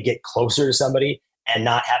physically get closer to somebody and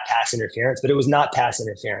not have pass interference, but it was not pass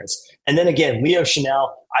interference. And then again, Leo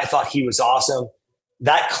Chanel, I thought he was awesome.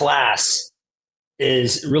 That class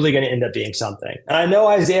is really going to end up being something. And I know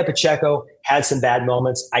Isaiah Pacheco had some bad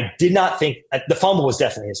moments. I did not think the fumble was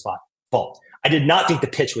definitely his fault. I did not think the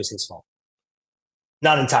pitch was his fault.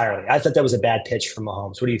 Not entirely. I thought that was a bad pitch from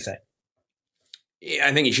Mahomes. What do you think? Yeah,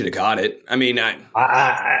 I think he should have caught it. I mean,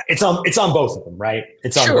 it's on both of them, right?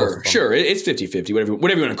 It's on both of them. Sure. It's 50-50,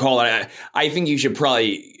 whatever you want to call it. I think you should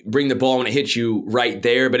probably bring the ball when it hits you right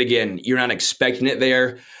there. But again, you're not expecting it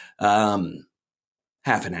there. Half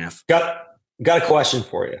and half. Got a question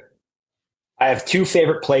for you. I have 2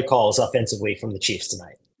 favorite play calls offensively from the Chiefs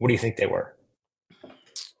tonight. What do you think they were?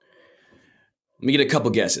 Let me get a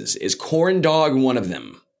couple guesses. Is corn dog one of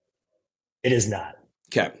them? It is not.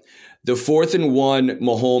 Okay. The 4th and 1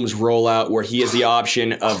 Mahomes rollout where he has the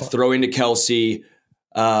option of throwing to Kelsey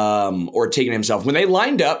or taking himself. When they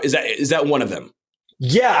lined up, is that one of them?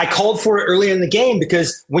 Yeah, I called for it earlier in the game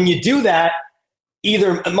because when you do that,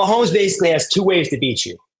 either Mahomes basically has 2 ways to beat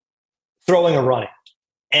you. Throwing or running.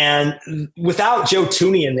 And without Joe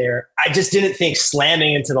Tooney in there, I just didn't think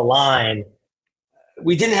slamming into the line.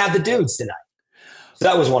 We didn't have the dudes tonight. So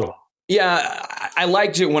that was one of them. Yeah, I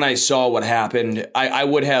liked it when I saw what happened. I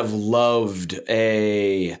would have loved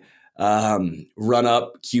a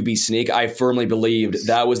run-up QB sneak. I firmly believed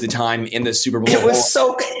that was the time in the Super Bowl.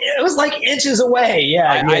 It was like inches away.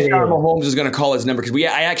 Yeah, I thought Mahomes was going to call his number because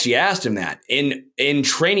I actually asked him that in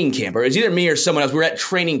training camp. Or it was either me or someone else. We were at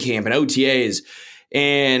training camp and OTAs,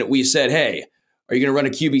 and we said, hey, are you going to run a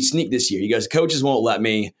QB sneak this year? He goes, coaches won't let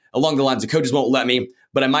me. Along the lines of coaches won't let me,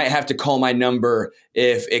 but I might have to call my number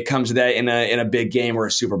if it comes to that in a big game or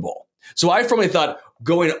a Super Bowl. So I firmly thought,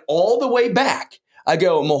 going all the way back, I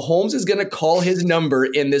go, Mahomes is going to call his number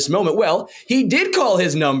in this moment. Well, he did call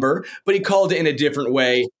his number, but he called it in a different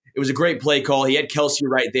way. It was a great play call. He had Kelsey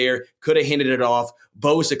right there, could have handed it off.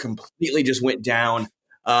 Bosa completely just went down.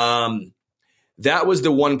 That was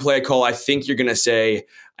the one play call I think you're going to say.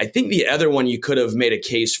 I think the other one you could have made a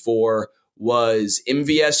case for was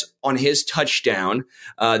MVS on his touchdown.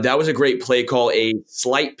 That was a great play call, a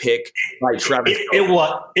slight pick by Travis. It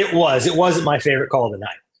was. It wasn't my favorite call of the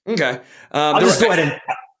night. Okay. I'll just go ahead and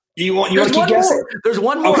you want to keep guessing? There's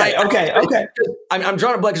one more. Okay. I'm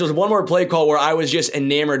drawing a blank because there was one more play call where I was just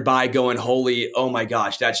enamored by going, holy, oh my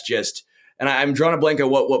gosh, that's just, and I'm drawing a blank on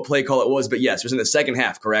what play call it was, but yes, it was in the second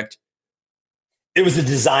half, correct? It was the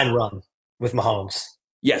design run with Mahomes.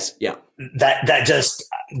 Yes, yeah. That just,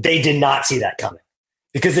 they did not see that coming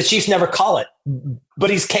because the Chiefs never call it, but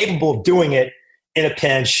he's capable of doing it in a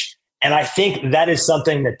pinch. And I think that is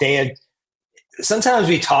something that they had. Sometimes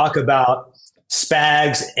we talk about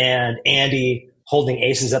Spags and Andy holding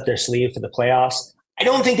aces up their sleeve for the playoffs. I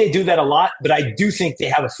don't think they do that a lot, but I do think they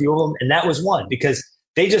have a few of them. And that was one because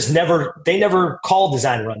they never called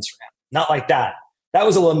design runs for him. Not like that. That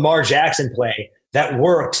was a Lamar Jackson play that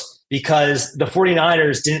worked because the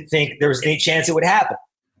 49ers didn't think there was any chance it would happen.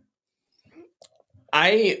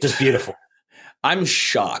 Just beautiful. I'm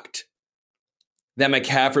shocked that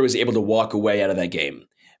McCaffrey was able to walk away out of that game.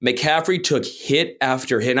 McCaffrey took hit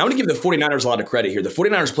after hit. And I want to give the 49ers a lot of credit here. The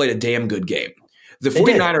 49ers played a damn good game. The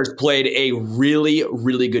 49ers played a really,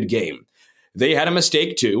 really good game. They had a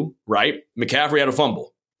mistake too, right? McCaffrey had a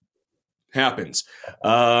fumble. Happens.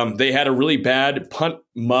 They had a really bad punt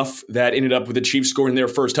muff that ended up with the Chiefs scoring their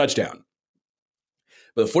first touchdown.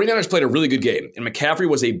 But the 49ers played a really good game, and McCaffrey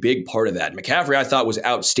was a big part of that. McCaffrey, I thought, was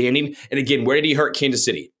outstanding. And again, where did he hurt Kansas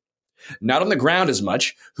City? Not on the ground as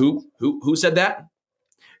much. Who said that?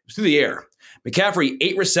 It was through the air. McCaffrey,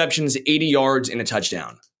 8 receptions, 80 yards, and a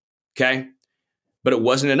touchdown. Okay? But it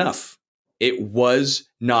wasn't enough. It was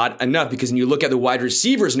not enough because when you look at the wide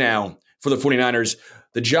receivers now for the 49ers,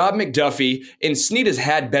 the Job McDuffie, and Snead has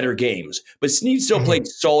had better games, but Snead still played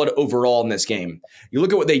solid overall in this game. You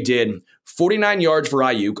look at what they did, 49 yards for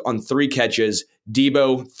Ayuk on 3 catches,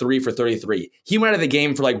 Debo 3 for 33. He went out of the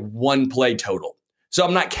game for like 1 play total. So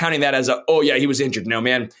I'm not counting that as he was injured. No,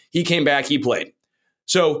 man, he came back, he played.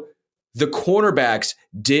 So the cornerbacks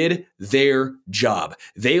did their job.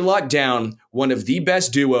 They locked down one of the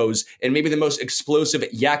best duos and maybe the most explosive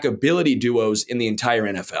yakability duos in the entire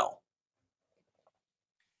NFL.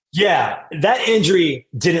 Yeah, that injury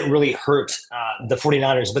didn't really hurt the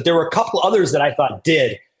 49ers, but there were a couple others that I thought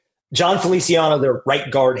did. John Feliciano, their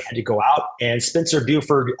right guard, had to go out, and Spencer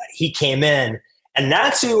Buford, he came in. And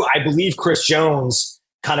that's who I believe Chris Jones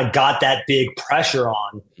kind of got that big pressure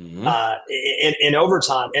on in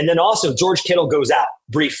overtime. And then also George Kittle goes out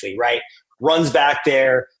briefly, right? Runs back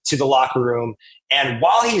there to the locker room. And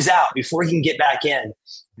while he's out, before he can get back in,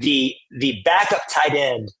 the backup tight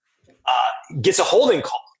end gets a holding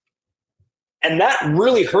call. And that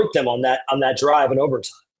really hurt them on that drive in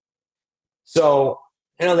overtime. So,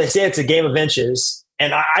 they say it's a game of inches.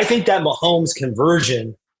 And I think that Mahomes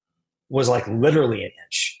conversion was like literally an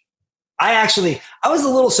inch. I was a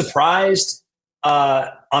little surprised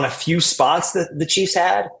on a few spots that the Chiefs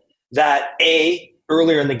had that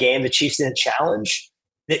earlier in the game, the Chiefs didn't challenge.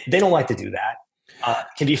 They don't like to do that.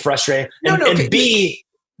 Can be frustrating. And B,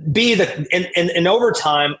 in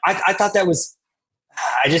overtime, I thought that was,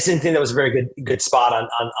 I just didn't think that was a very good spot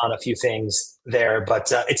on a few things there.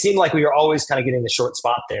 But it seemed like we were always kind of getting the short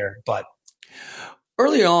spot there. But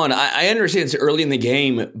early on, I understand it's early in the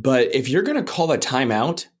game, but if you're going to call a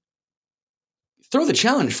timeout, throw the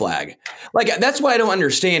challenge flag. Like, that's why I don't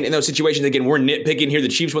understand in those situations. Again, we're nitpicking here. The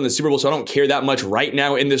Chiefs won the Super Bowl, so I don't care that much right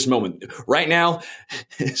now in this moment. Right now,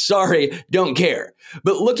 sorry, don't care.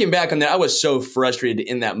 But looking back on that, I was so frustrated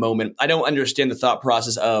in that moment. I don't understand the thought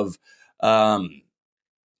process of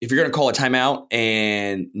if you're going to call a timeout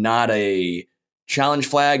and not a challenge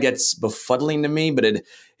flag, that's befuddling to me, but it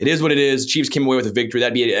is what it is. Chiefs came away with a victory.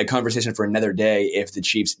 That'd be a conversation for another day if the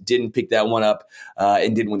Chiefs didn't pick that one up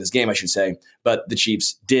and didn't win this game, I should say. But the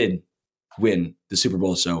Chiefs did win the Super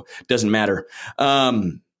Bowl, so it doesn't matter. Got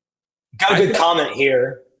a good comment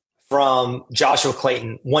here from Joshua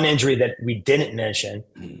Clayton. One injury that we didn't mention,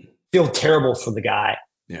 feel terrible for the guy,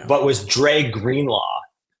 but was Dre Greenlaw,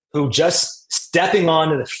 who just stepping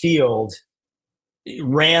onto the field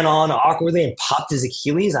ran on awkwardly and popped his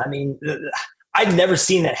Achilles. I mean, I've never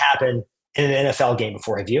seen that happen in an NFL game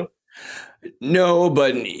before. Have you? No,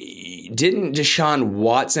 but didn't Deshaun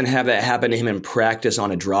Watson have that happen to him in practice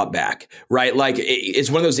on a drop back, right? Like it's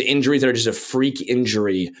one of those injuries that are just a freak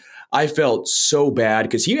injury. I felt so bad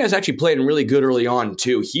because he has actually played really good early on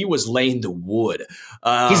too. He was laying the wood.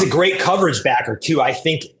 He's a great coverage backer too. I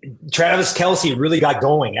think Travis Kelce really got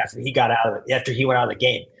going after he went out of the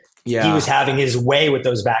game. Yeah. He was having his way with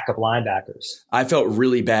those backup linebackers. I felt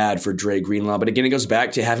really bad for Dre Greenlaw, but again, it goes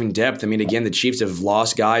back to having depth. I mean, again, the Chiefs have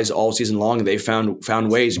lost guys all season long, and they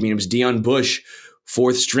found ways. I mean, it was Deion Bush,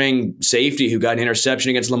 fourth string safety, who got an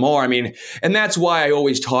interception against Lamar. I mean, and that's why I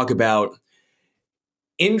always talk about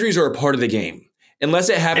injuries are a part of the game. Unless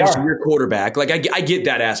it happens to your quarterback. Like, I get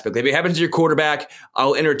that aspect. If it happens to your quarterback,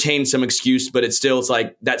 I'll entertain some excuse, but it's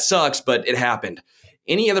like, that sucks, but it happened.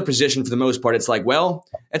 Any other position, for the most part, it's like, well,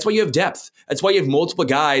 that's why you have depth. That's why you have multiple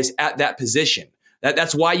guys at that position.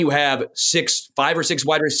 That's why you have 5 or 6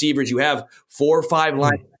 wide receivers. You have 4 or 5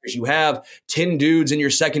 linebackers. You have 10 dudes in your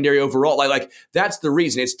secondary overall. Like that's the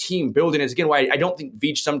reason. It's team building. It's again why I don't think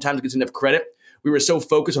Veach sometimes gets enough credit. We were so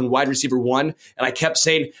focused on wide receiver 1, and I kept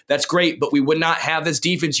saying, that's great, but we would not have this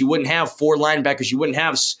defense. You wouldn't have 4 linebackers. You wouldn't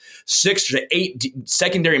have 6 to 8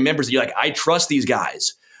 secondary members that you're like, I trust these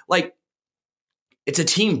guys. Like, it's a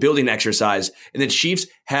team building exercise, and the Chiefs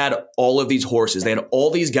had all of these horses. They had all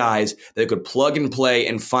these guys that could plug and play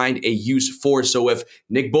and find a use for. So if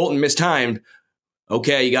Nick Bolton mistimed,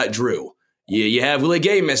 okay, you got Drew. You have Willie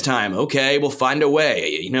Gay mistime. Okay, we'll find a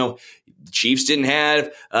way. The Chiefs didn't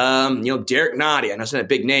have, Derek Nottie. I know it's not a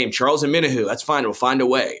big name. Charles Omenihu. That's fine. We'll find a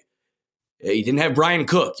way. You didn't have Brian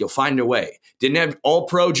Cook. You'll find a way. Didn't have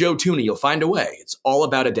All-Pro Joe Tooney. You'll find a way. It's all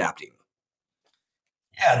about adapting.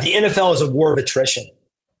 Yeah, the NFL is a war of attrition,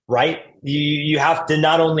 right? You have to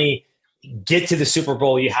not only get to the Super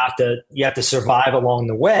Bowl, you have to survive along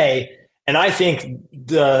the way. And I think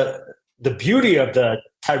the beauty of the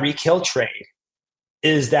Tyreek Hill trade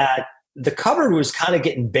is that the cupboard was kind of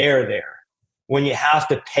getting bare there when you have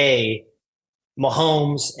to pay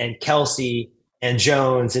Mahomes and Kelce and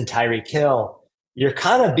Jones and Tyreek Hill. You're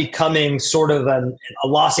kind of becoming sort of a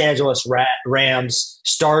Los Angeles Rams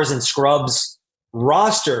stars and scrubs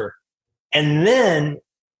roster. And then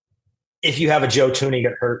if you have a Joe Tooney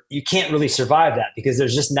get hurt, you can't really survive that because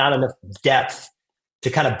there's just not enough depth to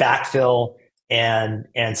kind of backfill and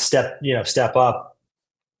step up.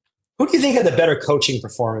 Who do you think had the better coaching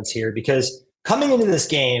performance here? Because coming into this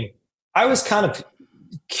game, I was kind of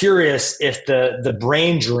curious if the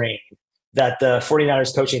brain drain that the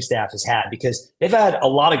 49ers coaching staff has had, because they've had a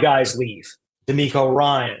lot of guys leave. DeMeco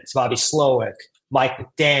Ryans, Bobby Slowick, Mike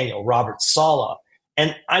McDaniel, Robert Saleh.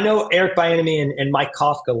 And I know Eric Bieniemy and Mike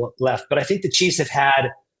Kafka left, but I think the Chiefs have had,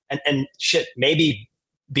 and maybe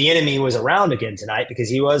Bieniemy was around again tonight because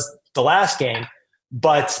he was the last game.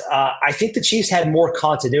 But I think the Chiefs had more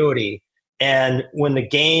continuity. And when the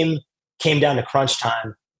game came down to crunch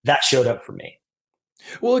time, that showed up for me.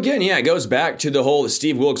 Well, again, yeah, it goes back to the whole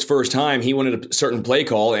Steve Wilkes' first time. He wanted a certain play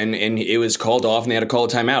call, and it was called off, and they had to call a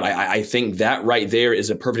timeout. I think that right there is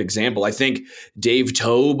a perfect example. I think Dave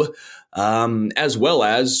Tobe, as well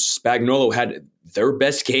as Spagnuolo, had their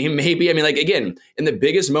best game, maybe. I mean, like, again, in the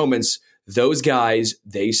biggest moments, those guys,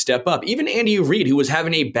 they step up. Even Andy Reid, who was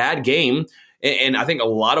having a bad game, and I think a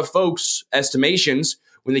lot of folks' estimations,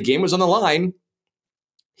 when the game was on the line,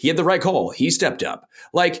 he had the right call. He stepped up.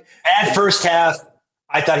 Like, bad first half.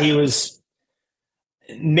 I thought he was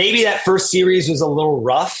 – maybe that first series was a little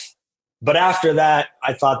rough, but after that,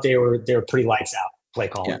 I thought they were pretty lights out play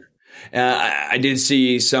calling. Yeah. I did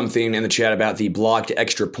see something in the chat about the blocked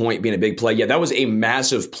extra point being a big play. Yeah, that was a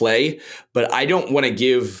massive play, but I don't want to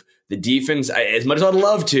give the defense, as much as I'd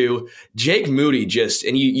love to, Jake Moody just –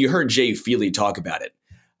 and you heard Jay Feely talk about it.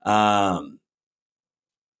 That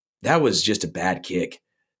was just a bad kick.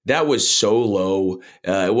 That was so low.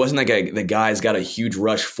 It wasn't like the guy's got a huge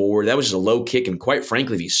rush forward. That was just a low kick. And quite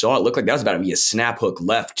frankly, if you saw it, looked like that was about to be a snap hook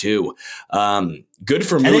left too. Good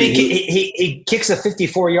for Moody. And then he kicks a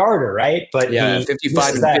 54-yarder, right? But yeah,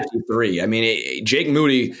 55 and 53. I mean, Jake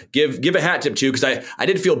Moody, give a hat tip to, because I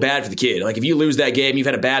did feel bad for the kid. Like, if you lose that game, you've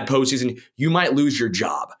had a bad postseason, you might lose your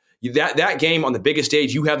job. That game on the biggest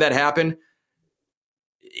stage, you have that happen.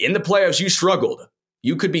 In the playoffs, you struggled.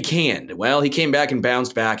 You could be canned. Well, he came back and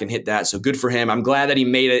bounced back and hit that. So good for him. I'm glad that he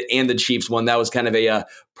made it and the Chiefs won. That was kind of a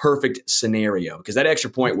perfect scenario because that extra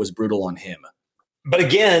point was brutal on him. But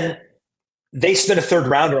again, they spent a third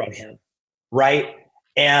rounder on him, right?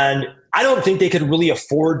 And I don't think they could really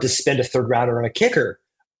afford to spend a third rounder on a kicker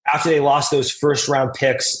after they lost those first round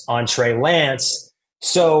picks on Trey Lance.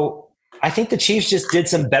 So I think the Chiefs just did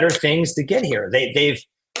some better things to get here.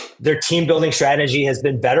 Their team building strategy has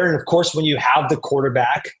been better. And of course, when you have the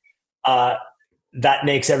quarterback that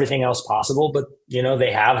makes everything else possible. But,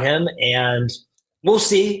 they have him, and we'll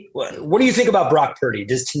see. What do you think about Brock Purdy?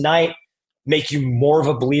 Does tonight make you more of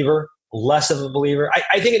a believer, less of a believer?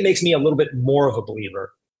 I think it makes me a little bit more of a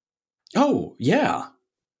believer. Oh, yeah.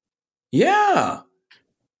 Yeah.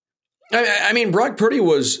 I mean, Brock Purdy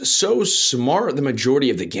was so smart the majority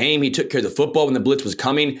of the game. He took care of the football when the blitz was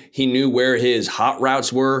coming. He knew where his hot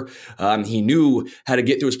routes were. He knew how to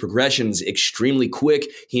get through his progressions extremely quick.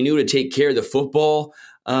 He knew to take care of the football.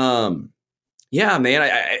 Yeah,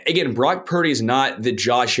 man. Again, Brock Purdy is not the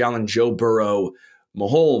Josh Allen, Joe Burrow,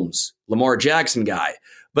 Mahomes, Lamar Jackson guy.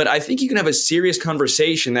 But I think you can have a serious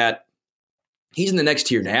conversation that he's in the next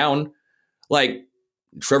tier down. Like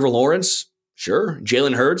Trevor Lawrence, sure.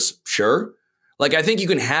 Jalen Hurts, sure. Like, I think you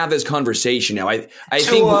can have this conversation now. I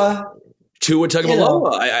think Tua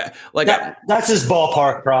Tagovailoa. That's his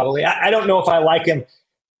ballpark, probably. I don't know if I like him.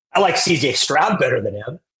 I like C.J. Stroud better than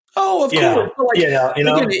him. Oh, of course. Again,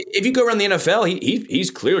 if you go around the NFL,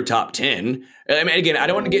 he's clear top 10. I mean, again, I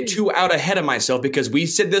don't want to get too out ahead of myself because we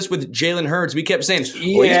said this with Jalen Hurts. We kept saying,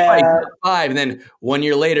 he's probably top 5. And then 1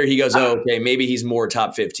 year later, he goes, okay, maybe he's more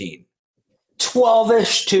top 15.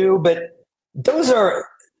 12-ish too, but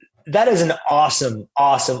that is an awesome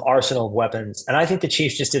arsenal of weapons. And I think the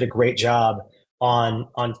Chiefs just did a great job on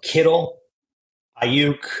Kittle,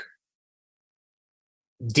 Ayuk,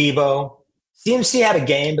 Debo. CMC had a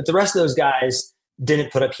game, but the rest of those guys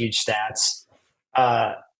didn't put up huge stats.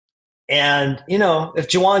 And if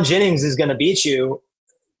Juwan Jennings is going to beat you,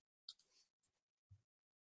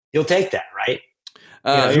 you'll take that, right?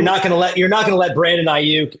 You're not going to let Brandon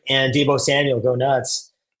Ayuk and Debo Samuel go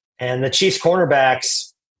nuts. And the Chiefs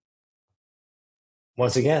cornerbacks,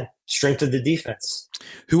 once again, strength of the defense.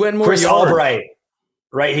 Who had more Chris yards? Albright,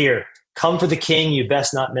 right here. Come for the king, you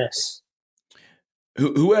best not miss.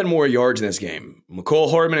 Who had more yards in this game? Mecole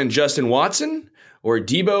Hardman and Justin Watson, or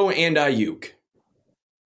Debo and Ayuk?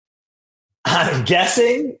 I'm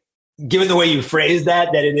guessing, given the way you phrased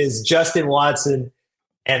that it is Justin Watson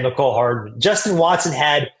and Mecole Hardman. Justin Watson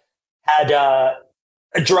had a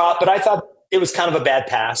drop, but I thought it was kind of a bad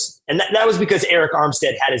pass. And that was because Eric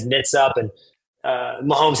Armstead had his mitts up and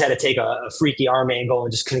Mahomes had to take a freaky arm angle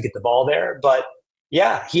and just couldn't get the ball there. But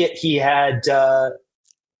yeah, he had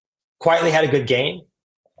quietly had a good game.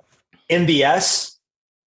 MBS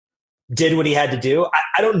did what he had to do.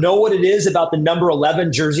 I don't know what it is about the number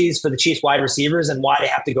 11 jerseys for the Chiefs wide receivers and why they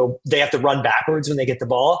have to run backwards when they get the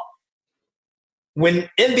ball. When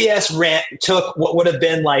MBS took what would have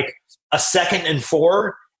been like a 2nd and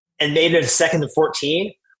 4 and made it a 2nd and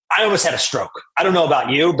 14, I almost had a stroke. I don't know about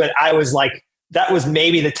you, but I was like, that was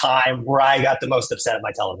maybe the time where I got the most upset at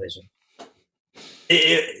my television.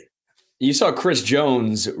 You saw Chris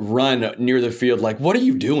Jones run near the field. Like, what are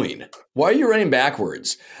you doing? Why are you running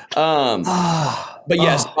backwards? But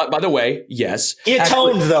yes, by the way, yes. He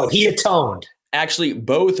atoned, though. He atoned. Actually,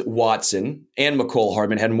 both Watson and Mecole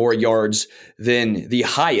Hardman had more yards than the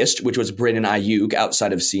highest, which was Brandon Ayuk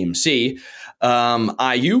outside of CMC.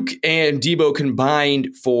 Ayuk and Debo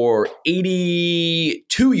combined for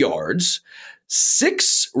 82 yards,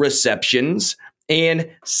 6 receptions, and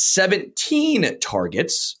 17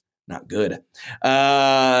 targets. Not good.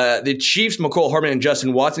 The Chiefs, Mecole Hardman and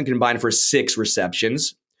Justin Watson combined for 6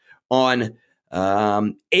 receptions on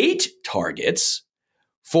 8 targets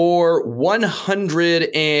for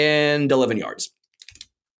 111 yards.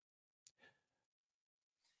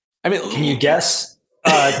 I mean, can you guess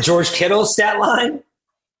George Kittle's stat line?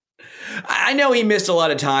 I know he missed a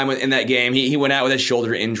lot of time in that game. He went out with a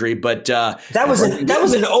shoulder injury, but that was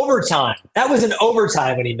an overtime. That was an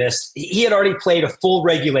overtime when he missed. He had already played a full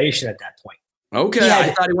regulation at that point. Okay,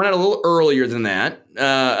 I thought he went out a little earlier than that.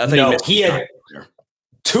 He had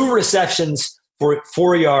 2 receptions for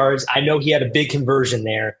 4 yards. I know he had a big conversion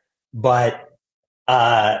there, but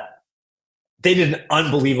they did an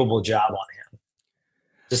unbelievable job on him.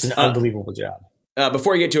 Just an unbelievable job.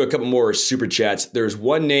 Before I get to a couple more super chats, there's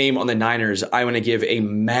one name on the Niners I want to give a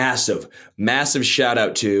massive, massive shout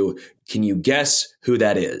out to. Can you guess who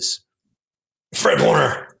that is? Fred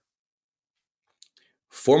Warner.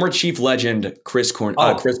 Former Chief legend Chris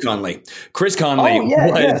Conley. Chris Conley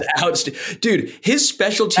was outstanding. Dude, his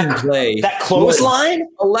special team play. That clothesline?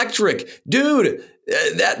 Electric. Dude,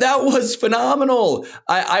 that was phenomenal.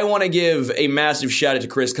 I want to give a massive shout out to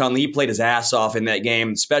Chris Conley. He played his ass off in that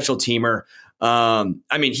game. Special teamer. I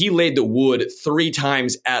mean, he laid the wood 3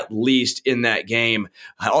 times at least in that game.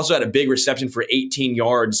 I also had a big reception for 18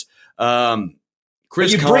 yards.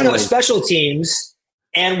 Chris Conley. Bring up special teams,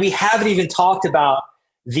 and we haven't even talked about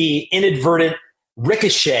the inadvertent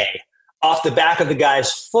ricochet off the back of the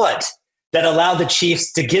guy's foot that allowed the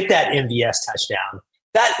Chiefs to get that MVS touchdown.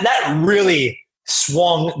 That really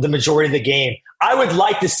swung the majority of the game. I would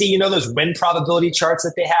like to see, those win probability charts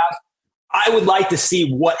that they have. I would like to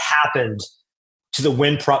see what happened to the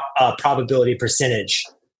win probability percentage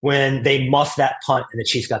when they muffed that punt and the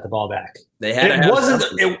Chiefs got the ball back. It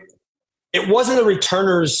wasn't the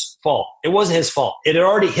returner's fault. It wasn't his fault. It had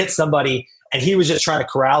already hit somebody, and he was just trying to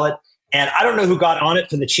corral it. And I don't know who got on it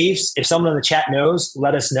for the Chiefs. If someone in the chat knows,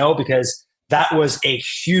 let us know, because that was a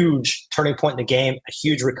huge turning point in the game, a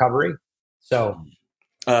huge recovery. So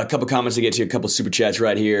a couple comments to get to, a couple super chats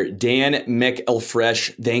right here. Dan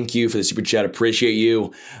McElfresh, thank you for the super chat. Appreciate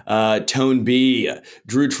you. Tone B,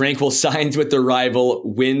 Drew Tranquil signs with the rival,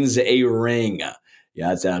 wins a ring. Yeah,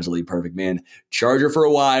 that's absolutely perfect, man. Charger for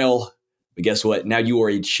a while, but guess what? Now you are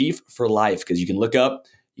a Chief for life, because you can look up,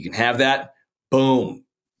 you can have that. Boom.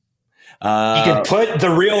 You can put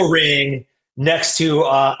the real ring next to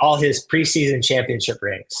all his preseason championship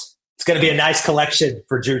rings. It's going to be a nice collection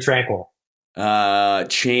for Drew Tranquil.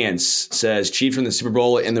 Chance says, Chiefs from the Super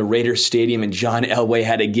Bowl in the Raiders Stadium, and John Elway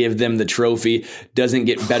had to give them the trophy. Doesn't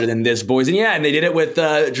get better than this, boys. And yeah, and they did it with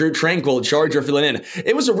Drew Tranquil, Charger, filling in.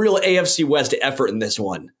 It was a real AFC West effort in this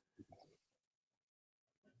one.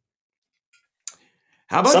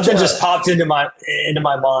 How about something just popped into my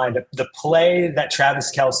mind? The play that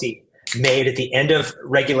Travis Kelce made at the end of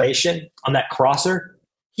regulation on that crosser,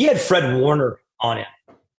 he had Fred Warner on him.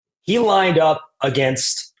 He lined up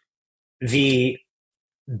against the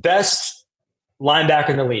best linebacker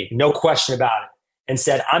in the league, no question about it, and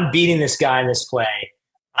said, I'm beating this guy in this play.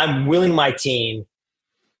 I'm willing my team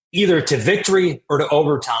either to victory or to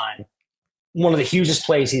overtime. One of the hugest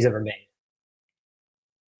plays he's ever made.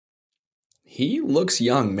 He looks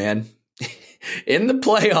young, man. In the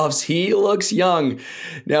playoffs, he looks young.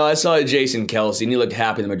 Now, I saw Jason Kelce, and he looked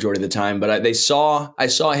happy the majority of the time, but I saw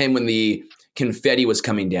him when the confetti was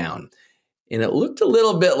coming down, and it looked a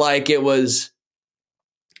little bit like it was,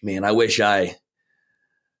 man, I wish I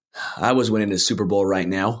was winning the Super Bowl right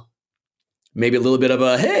now. Maybe a little bit of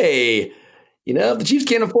a, hey, if the Chiefs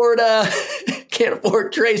can't afford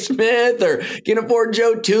Trey Smith or can't afford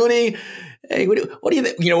Joe Tooney, hey, what do you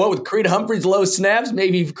think? You know what? With Creed Humphrey's low snaps,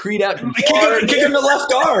 maybe Creed out. Kick him to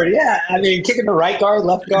left guard. Yeah. I mean, kick him to right guard,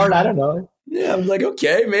 left guard. I don't know. Yeah. I'm like,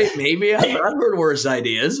 okay, maybe I've heard worse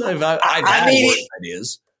ideas. I've had worse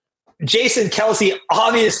ideas. Jason Kelce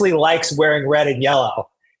obviously likes wearing red and yellow.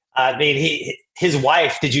 I mean, his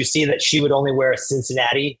wife, did you see that she would only wear a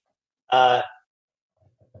Cincinnati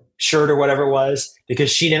shirt or whatever it was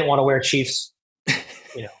because she didn't want to wear Chiefs,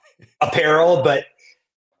 apparel, but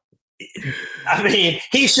I mean,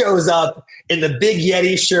 he shows up in the big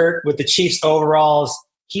Yeti shirt with the Chiefs overalls.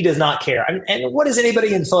 He does not care. And what is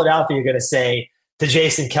anybody in Philadelphia going to say to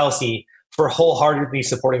Jason Kelce for wholeheartedly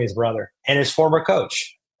supporting his brother and his former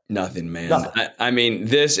coach? Nothing, man. Nothing. I mean,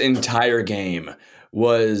 this entire game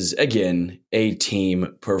was, again, a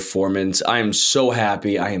team performance. I am so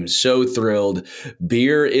happy. I am so thrilled.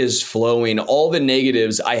 Beer is flowing. All the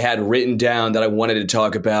negatives I had written down that I wanted to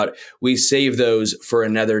talk about, we save those for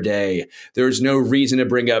another day. There's no reason to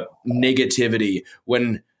bring up negativity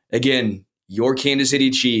when, again, your Kansas City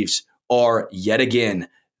Chiefs are yet again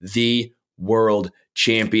the world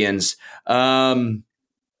champions.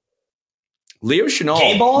 Leo Chenal.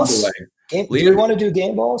 Game balls? Do you want to do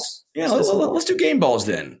game balls? Yeah, let's do game balls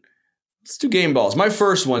then. Let's do game balls. My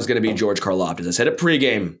first one's going to be George Karlaftis. I said it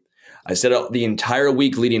pregame. I said it the entire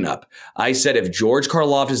week leading up. I said if George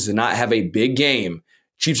Karlaftis did not have a big game,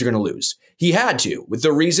 Chiefs are going to lose. He had to, with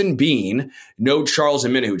the reason being no Charles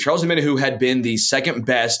Omenihu. Charles Omenihu had been the second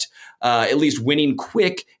best, at least winning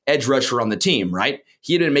quick edge rusher on the team, right?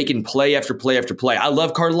 He had been making play after play after play. I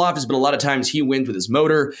love Karlaftis, but a lot of times he wins with his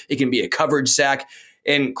motor. It can be a coverage sack.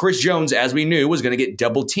 And Chris Jones, as we knew, was going to get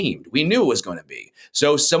double teamed. We knew it was going to be.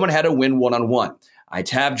 So someone had to win one-on-one. I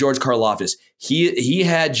tabbed George Karlaftis. He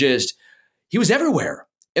was everywhere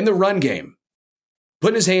in the run game,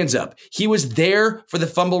 putting his hands up. He was there for the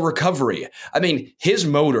fumble recovery. I mean, his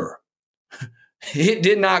motor, it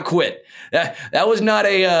did not quit. That was not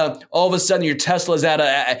all of a sudden your Tesla's out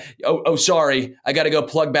of, sorry, I got to go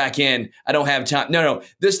plug back in. I don't have time. No.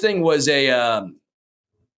 This thing was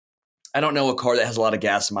I don't know a car that has a lot of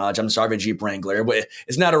gas mileage. I'm sorry, a Jeep Wrangler, but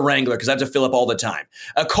it's not a Wrangler because I have to fill up all the time.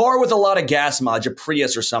 A car with a lot of gas mileage, a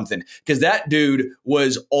Prius or something, because that dude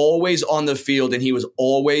was always on the field and he was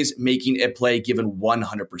always making a play given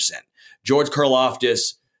 100%. George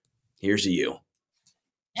Karlaftis, here's to you.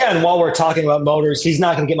 Yeah, and while we're talking about motors, he's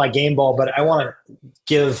not going to get my game ball, but I want to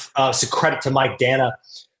give some credit to Mike Dana,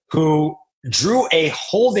 who drew a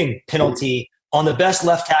holding penalty on the best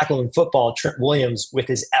left tackle in football, Trent Williams, with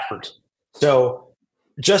his effort. So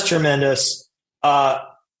just tremendous.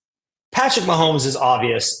 Patrick Mahomes is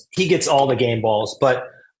obvious. He gets all the game balls, but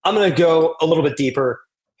I'm going to go a little bit deeper.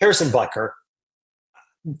 Harrison Butker.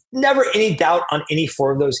 Never any doubt on any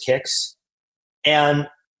 4 of those kicks. And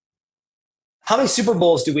how many Super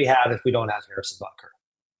Bowls do we have if we don't have Harrison Butker?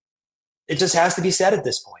 It just has to be said at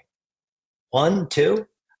this point. 1, 2,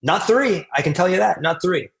 not 3. I can tell you that, not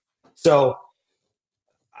 3. So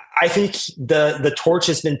I think the torch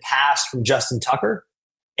has been passed from Justin Tucker.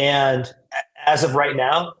 And as of right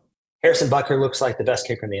now, Harrison Butker looks like the best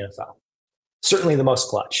kicker in the NFL. Certainly the most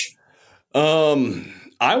clutch.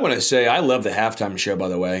 I want to say I love the halftime show, by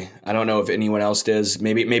the way. I don't know if anyone else does.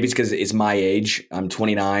 Maybe it's because it's my age. I'm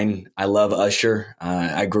 29. I love Usher.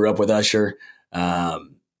 I grew up with Usher. I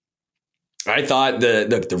thought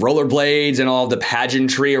the rollerblades and all the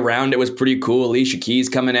pageantry around it was pretty cool. Alicia Keys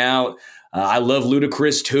coming out. I love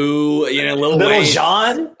Ludacris too. Little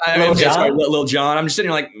John. Little John. I'm just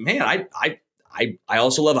sitting here like, man, I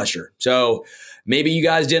also love Usher. So maybe you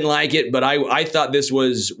guys didn't like it, but I thought this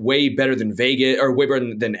was way better than Vegas, or way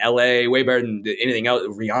better than LA, way better than anything else.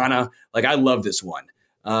 Rihanna. Like, I love this one.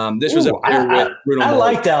 This was I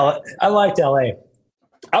liked LA. I liked LA.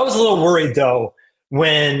 I was a little worried though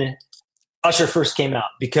when Usher first came out,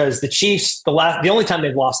 because the Chiefs, the only time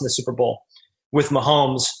they've lost in the Super Bowl with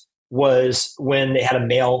Mahomes was when they had a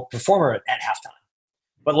male performer at halftime.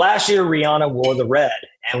 But last year, Rihanna wore the red.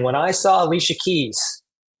 And when I saw Alicia Keys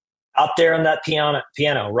out there on that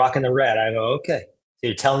piano rocking the red, I go, okay, so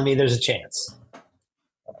you're telling me there's a chance.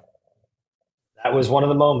 That was one of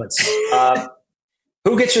the moments.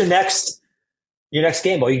 Who gets your next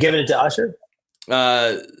game ball? You giving it to Usher?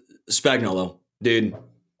 Spagnuolo, dude.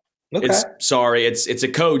 Okay. It's a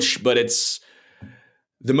coach, but it's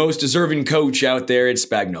the most deserving coach out there. It's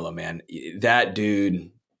Spagnuolo, man. That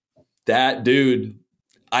dude.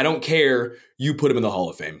 I don't care. You put him in the Hall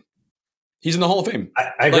of Fame. He's in the Hall of Fame.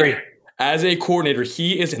 I agree. As a coordinator,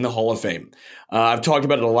 he is in the Hall of Fame. I've talked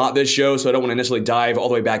about it a lot this show, so I don't want to necessarily dive all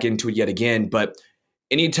the way back into it yet again. But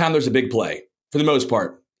anytime there's a big play, for the most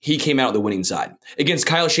part, he came out the winning side against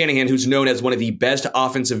Kyle Shanahan, who's known as one of the best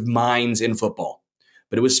offensive minds in football.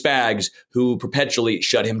 But it was Spags who perpetually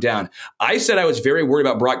shut him down. I said I was very worried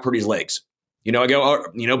about Brock Purdy's legs. I go,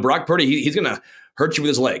 Brock Purdy, he's going to hurt you with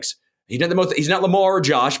his legs. He's not Lamar or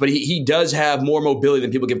Josh, but he does have more mobility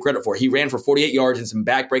than people give credit for. He ran for 48 yards and some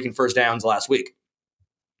back-breaking first downs last week.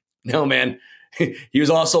 No, man. He was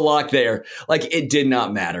also locked there. Like, it did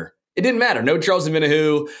not matter. It didn't matter. No Charles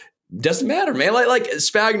Omenihu. Doesn't matter, man. Like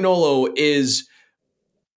Spagnuolo is...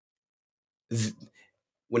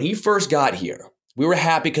 When he first got here, we were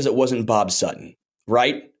happy because it wasn't Bob Sutton,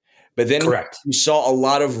 right? But then Correct. You saw a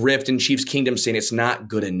lot of rift in Chiefs Kingdom saying it's not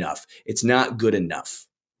good enough. It's not good enough.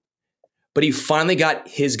 But he finally got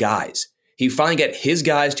his guys. He finally got his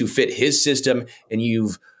guys to fit his system, and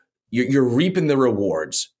you're reaping the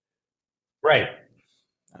rewards. Right.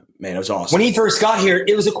 Man, it was awesome. When he first got here,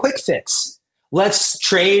 it was a quick fix. Let's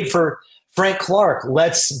trade for Frank Clark.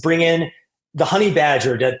 Let's bring in the Honey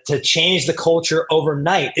Badger to change the culture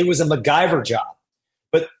overnight. It was a MacGyver job.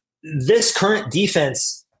 But this current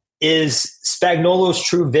defense is Spagnuolo's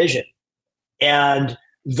true vision. And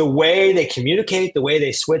the way they communicate, the way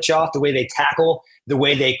they switch off, the way they tackle, the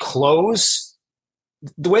way they close,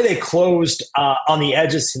 the way they closed on the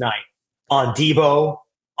edges tonight, on Debo,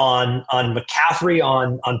 on McCaffrey,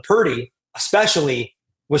 on Purdy, especially,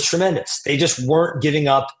 was tremendous. They just weren't giving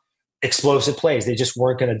up explosive plays. They just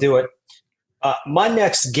weren't going to do it. My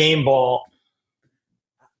next game ball,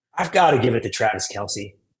 I've got to give it to Travis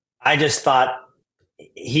Kelce. I just thought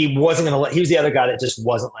he wasn't going to he was the other guy that just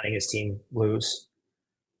wasn't letting his team lose.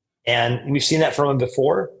 And we've seen that from him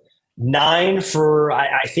before. 9 for,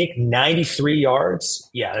 I think, 93 yards.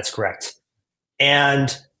 Yeah, that's correct.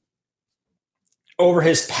 And over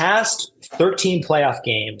his past 13 playoff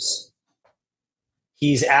games,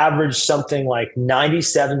 he's averaged something like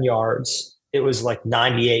 97 yards. It was like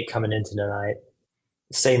 98 coming into tonight.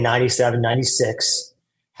 Say 97, 96.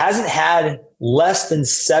 Hasn't had less than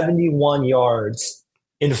 71 yards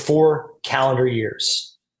in 4 calendar years.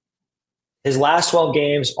 His last 12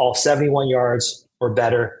 games, all 71 yards or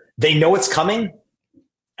better. They know it's coming.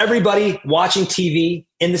 Everybody watching TV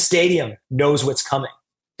in the stadium knows what's coming.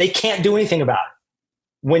 They can't do anything about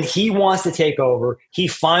it. When he wants to take over, he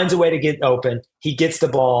finds a way to get open. He gets the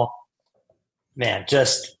ball. Man,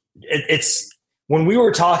 it's when we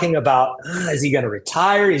were talking about, is he going to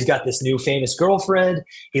retire? He's got this new famous girlfriend.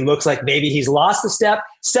 He looks like maybe he's lost a step.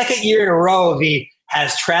 Second year in a row, he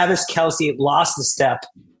has Travis Kelce lost the step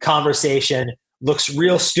conversation. Looks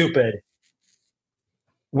real stupid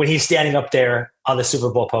when he's standing up there on the Super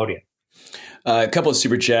Bowl podium. A couple of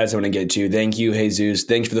super chats I want to get to. Thank you, Jesus.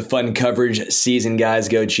 Thanks for the fun coverage season, guys.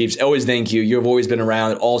 Go Chiefs. Always thank you. You've always been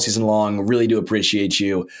around all season long. Really do appreciate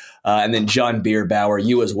you. And then John Bierbauer,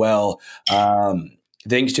 you as well.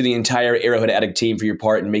 Thanks to the entire Arrowhead Addict team for your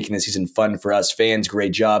part in making this season fun for us fans.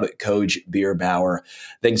 Great job, Coach Bierbauer.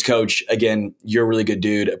 Thanks, Coach. Again, you're a really good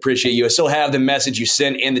dude. Appreciate you. I still have the message you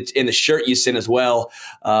sent and the shirt you sent as well.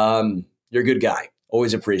 You're a good guy.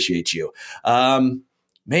 Always appreciate you.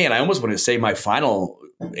 Man, I almost want to say my final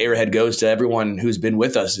Arrowhead goes to everyone who's been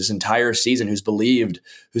with us this entire season, who's believed,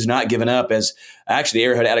 who's not given up. As actually the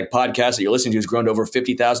Arrowhead Addict podcast that you're listening to has grown to over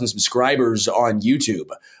 50,000 subscribers on YouTube,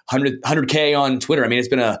 100K on Twitter. I mean, it's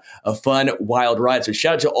been a fun, wild ride. So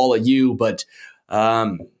shout out to all of you, but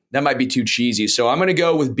that might be too cheesy. So I'm going to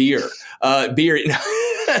go with beer. Beer.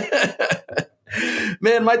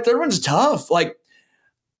 Man, my third one's tough. Like,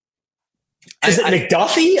 is it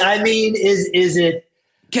McDuffie? I mean, is it?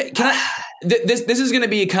 Can I? This is going to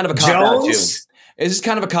be kind of a cop out too. This is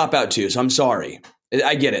kind of a cop out too. So I'm sorry.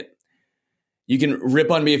 I get it. You can rip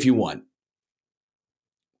on me if you want.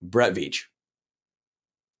 Brett Veach.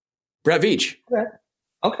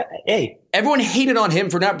 Okay. Hey. Everyone hated on him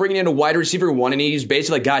for not bringing in a wide receiver one, and he's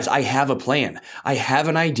basically like, guys, I have a plan. I have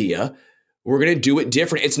an idea. We're going to do it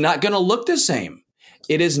different. It's not going to look the same.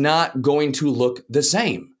 It is not going to look the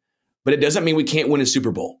same. But it doesn't mean we can't win a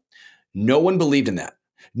Super Bowl. No one believed in that.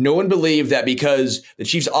 No one believed that because the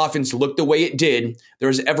Chiefs' offense looked the way it did, there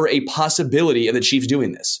was ever a possibility of the Chiefs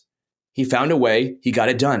doing this. He found a way. He got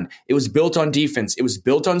it done. It was built on defense. It was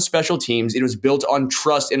built on special teams. It was built on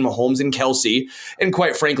trust in Mahomes and Kelsey, and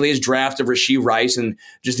quite frankly, his draft of Rashee Rice and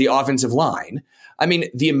just the offensive line. I mean,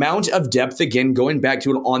 the amount of depth, again, going back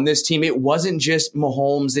to it on this team, it wasn't just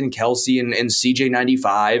Mahomes and Kelsey and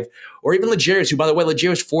CJ95 or even L'Jarius, who, by the way,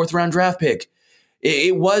 L'Jarius' fourth-round draft pick.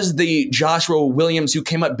 It was the Joshua Williams who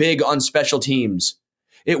came up big on special teams.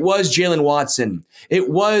 It was Jalen Watson.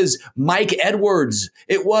 It was Mike Edwards.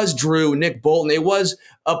 It was Drew, Nick Bolton. It was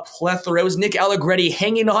a plethora. It was Nick Allegretti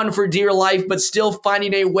hanging on for dear life, but still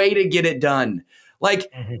finding a way to get it done.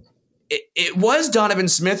 Like, it was Donovan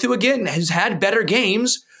Smith, who, again, has had better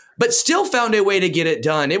games, but still found a way to get it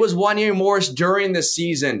done. It was Wanya Morris during the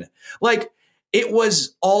season. Like, it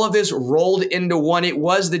was all of this rolled into one. It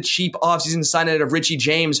was the cheap offseason signing of Richie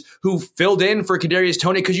James, who filled in for Kadarius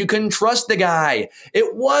Toney because you couldn't trust the guy.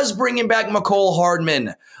 It was bringing back McCole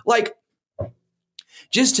Hardman. Like,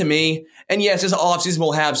 just to me, and yes, this offseason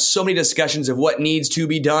will have so many discussions of what needs to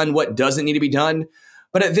be done, what doesn't need to be done.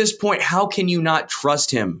 But at this point, how can you not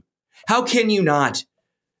trust him? How can you not?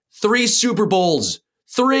 3 Super Bowls.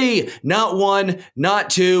 3, not 1, not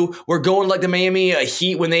 2. We're going like the Miami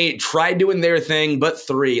Heat when they tried doing their thing, but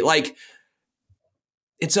 3. Like,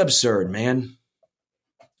 it's absurd, man.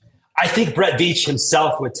 I think Brett Veach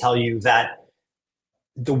himself would tell you that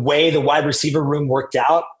the way the wide receiver room worked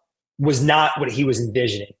out was not what he was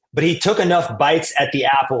envisioning. But he took enough bites at the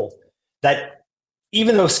apple that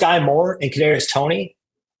even though Sky Moore and Kadarius Toney,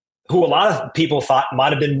 who a lot of people thought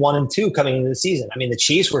might have been 1 and 2 coming into the season. I mean, the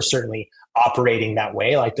Chiefs were certainly operating that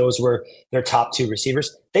way. Like, those were their top 2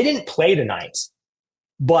 receivers. They didn't play tonight,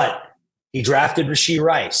 but he drafted Rashee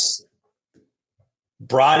Rice,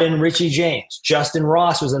 brought in Richie James. Justin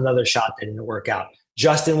Ross was another shot that didn't work out.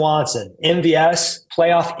 Justin Watson, MVS,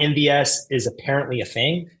 playoff MVS is apparently a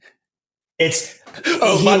thing. He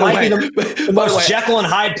might be the most Jekyll and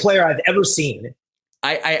Hyde player I've ever seen.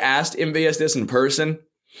 I asked MVS this in person.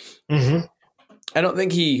 Mm-hmm. I don't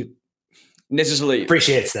think he necessarily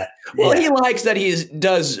appreciates that. Well, he likes that he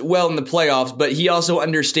does well in the playoffs, but he also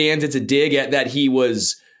understands it's a dig at that he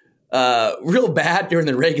was real bad during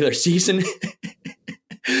the regular season.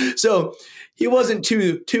 So he wasn't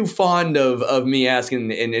too fond of me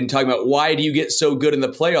asking and talking about why do you get so good in the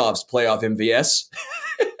playoffs, playoff MVS.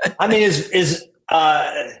 I mean, is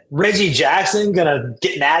Reggie Jackson gonna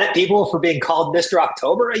get mad at people for being called Mr.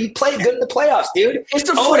 October? You played good in the playoffs, dude. It's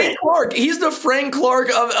the Frank Clark. He's the Frank Clark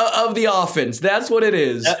of the offense. That's what it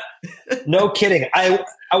is. No kidding. I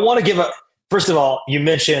want to give first of all, you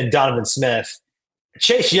mentioned Donovan Smith.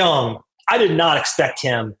 Chase Young, I did not expect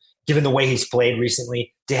him, given the way he's played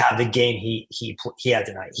recently, to have the game he had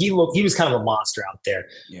tonight. He was kind of a monster out there.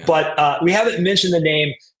 Yeah. But we haven't mentioned the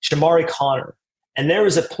name Shamari Connor. And there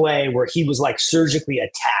was a play where he was like surgically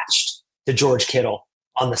attached to George Kittle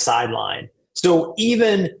on the sideline. So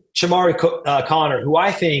even Shamari Connor, who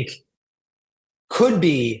I think could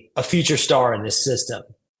be a future star in this system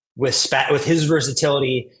with his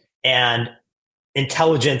versatility and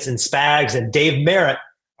intelligence and Spags, and Dave Merritt,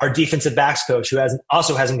 our defensive backs coach, who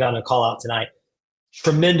also hasn't gotten a call out tonight.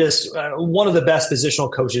 Tremendous, one of the best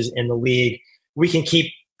positional coaches in the league. We can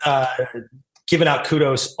keep giving out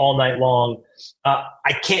kudos all night long.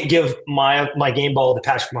 I can't give my game ball to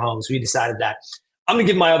Patrick Mahomes. We decided that. I'm going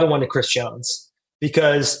to give my other one to Chris Jones,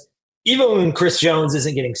 because even when Chris Jones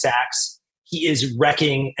isn't getting sacks, he is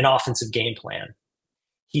wrecking an offensive game plan.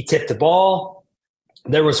 He tipped the ball.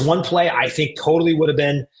 There was one play I think totally would have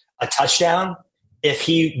been a touchdown if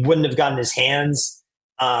he wouldn't have gotten his hands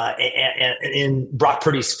in Brock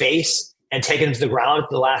Purdy's face and taken him to the ground at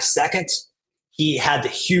the last second. He had the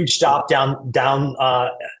huge stop down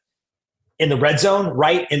in the red zone,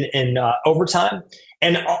 right in overtime.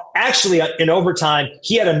 And actually, in overtime,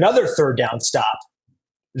 he had another third down stop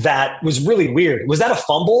that was really weird. Was that a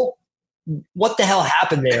fumble? What the hell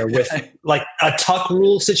happened there with like a tuck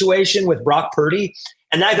rule situation with Brock Purdy?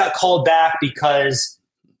 And that got called back because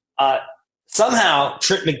somehow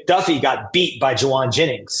Trent McDuffie got beat by Juwan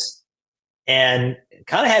Jennings and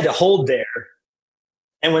kind of had to hold there.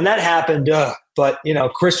 And when that happened, but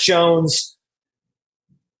Chris Jones,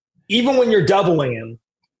 even when you're doubling him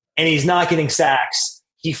and he's not getting sacks,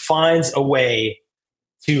 he finds a way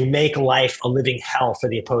to make life a living hell for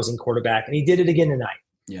the opposing quarterback. And he did it again tonight.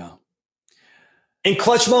 Yeah. In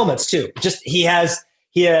clutch moments too. Just he has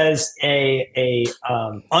a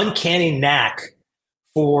uncanny knack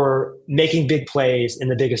for making big plays in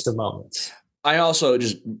the biggest of moments. I also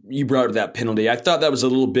you brought up that penalty. I thought that was a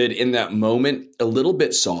little bit in that moment, a little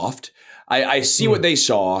bit soft. I see what they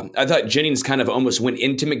saw. I thought Jennings kind of almost went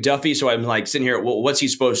into McDuffie. So I'm like sitting here, well, what's he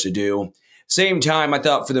supposed to do? Same time, I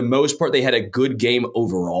thought for the most part, they had a good game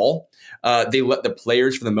overall. They let the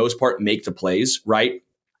players, for the most part, make the plays, right?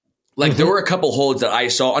 Like there were a couple holds that I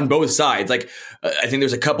saw on both sides. Like I think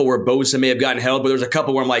there's a couple where Bosa may have gotten held, but there's a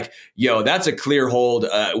couple where I'm like, yo, that's a clear hold.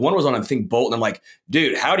 One was on, I think, Bolton. I'm like,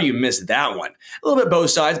 dude, how do you miss that one? A little bit both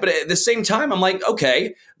sides, but at the same time, I'm like,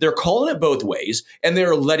 okay, they're calling it both ways and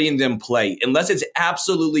they're letting them play. Unless it's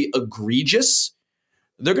absolutely egregious,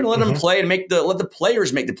 they're going to let them play and let the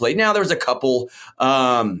players make the play. Now there was a couple,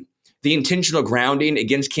 the intentional grounding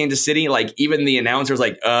against Kansas City. Like even the announcer was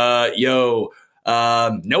like,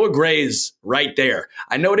 Noah Gray's right there.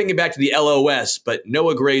 I know it didn't get back to the LOS, but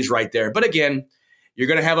Noah Gray's right there. But again, you're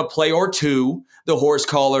going to have a play or two, the horse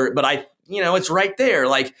collar, but it's right there.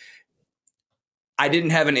 Like I didn't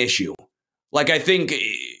have an issue. Like I think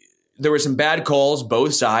there were some bad calls,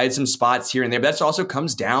 both sides, some spots here and there, but that also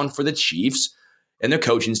comes down for the Chiefs and their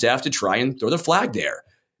coaching staff to try and throw the flag there.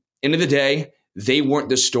 End of the day, they weren't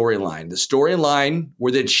the storyline. The storyline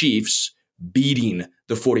were the Chiefs beating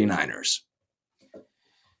the 49ers.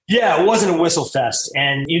 Yeah, it wasn't a whistle fest,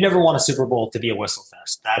 and you never want a Super Bowl to be a whistle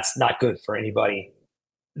fest. That's not good for anybody.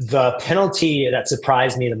 The penalty that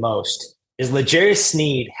surprised me the most is L'Jarius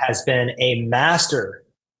Sneed has been a master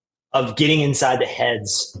of getting inside the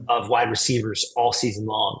heads of wide receivers all season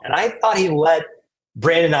long. And I thought he let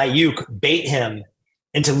Brandon Ayuk bait him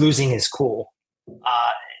into losing his cool.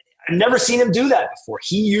 I've never seen him do that before.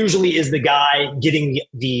 He usually is the guy getting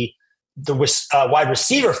the wide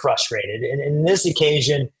receiver frustrated. And in this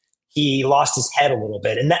occasion, he lost his head a little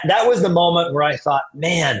bit. And that was the moment where I thought,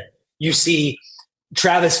 man, you see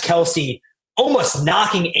Travis Kelce almost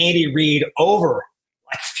knocking Andy Reid over,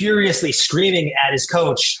 like furiously screaming at his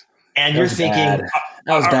coach. And you're thinking,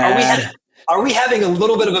 are we having a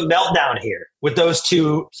little bit of a meltdown here with those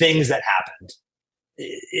two things that happened?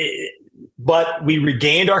 But we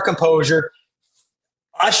regained our composure.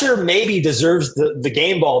 Usher maybe deserves the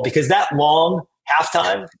game ball because that long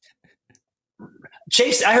halftime.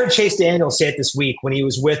 I heard Chase Daniels say it this week when he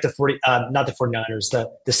was with not the 49ers,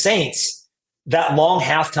 the Saints. That long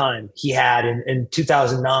halftime he had in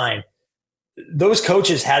 2009, those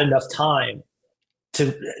coaches had enough time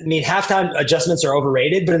halftime adjustments are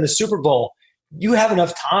overrated, but in the Super Bowl, you have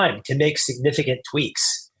enough time to make significant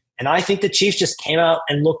tweaks. And I think the Chiefs just came out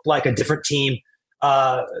and looked like a different team.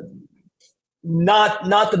 Not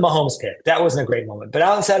the Mahomes pick. That wasn't a great moment. But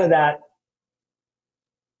outside of that,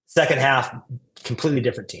 second half, completely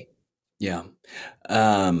different team. Yeah.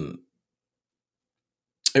 It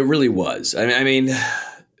really was. I mean,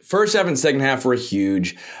 first half and second half were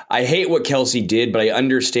huge. I hate what Kelce did, but I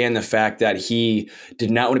understand the fact that he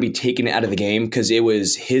did not want to be taken out of the game because it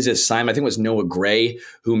was his assignment. I think it was Noah Gray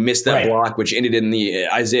who missed that block, which ended in the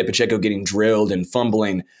Isaiah Pacheco getting drilled and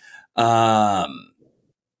fumbling. But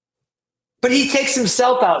he takes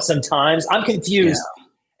himself out sometimes. I'm confused.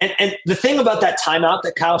 Yeah. And the thing about that timeout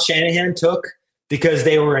that Kyle Shanahan took because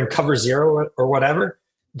they were in cover zero or whatever,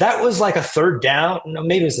 that was like a third down. No,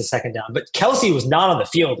 maybe it was a second down. But Kelce was not on the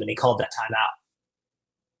field when he called that timeout.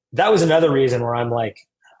 That was another reason where I'm like,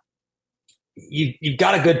 you've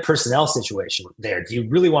got a good personnel situation there. Do you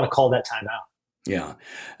really want to call that timeout? Yeah.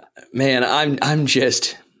 Man, I'm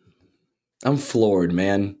just I'm floored,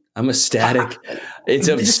 man. I'm ecstatic. It's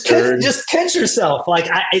absurd. Just pinch yourself. Like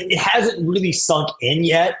it hasn't really sunk in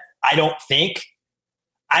yet. I don't think.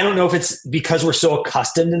 I don't know if it's because we're so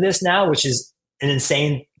accustomed to this now, which is an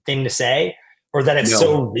insane thing to say, or that it's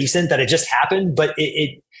so recent that it just happened. But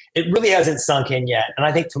it really hasn't sunk in yet. And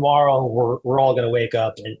I think tomorrow we're all going to wake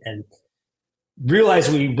up and realize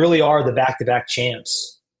we really are the back-to-back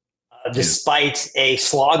champs, despite a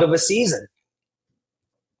slog of a season.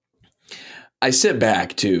 I sit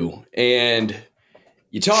back too, and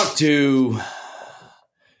I talked to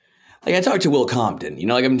Will Compton,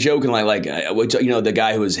 like I'm joking, the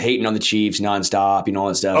guy who was hating on the Chiefs nonstop, all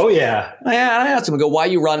that stuff. Oh yeah. I asked him, I go, why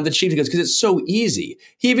are you riding the Chiefs? He goes, because it's so easy.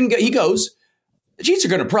 He goes, the Chiefs are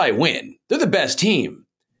going to probably win. They're the best team,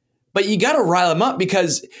 but you got to rile them up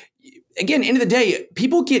because, again, end of the day,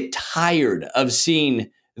 people get tired of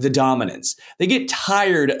seeing the dominance. They get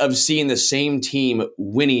tired of seeing the same team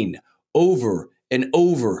winning over and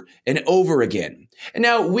over and over again. And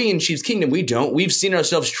now we in Chiefs Kingdom, we've seen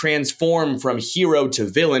ourselves transform from hero to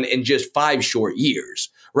villain in just 5 short years,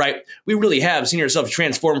 right? We really have seen ourselves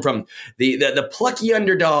transform from the plucky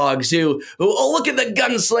underdogs who look at the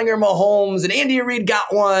gunslinger Mahomes, and Andy Reid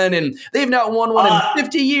got one, and they've not won one in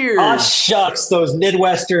 50 years. Oh, shucks, those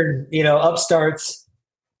Midwestern, upstarts.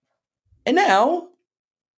 And now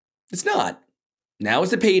it's not. Now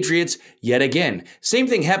it's the Patriots yet again. Same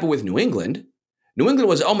thing happened with New England. New England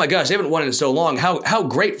was, oh my gosh, they haven't won in so long. How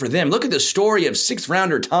great for them. Look at the story of 6th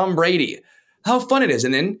rounder Tom Brady. How fun it is.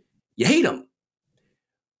 And then you hate them.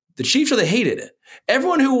 The Chiefs are the hated.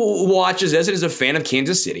 Everyone who watches this and is a fan of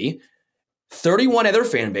Kansas City, 31 other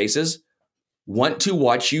fan bases want to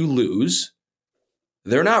watch you lose.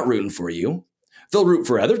 They're not rooting for you. They'll root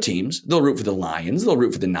for other teams. They'll root for the Lions. They'll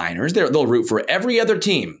root for the Niners. They'll root for every other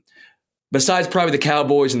team besides probably the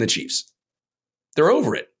Cowboys and the Chiefs. They're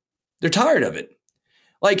over it. They're tired of it.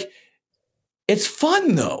 It's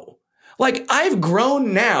fun though. I've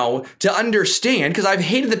grown now to understand, because I've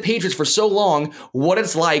hated the Patriots for so long, what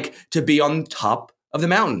it's like to be on top of the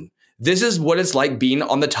mountain. This is what it's like being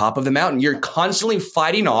on the top of the mountain. You're constantly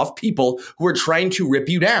fighting off people who are trying to rip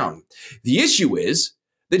you down. The issue is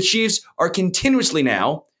the Chiefs are continuously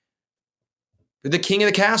now the king of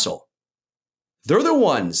the castle. They're the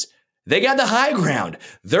ones. They got the high ground.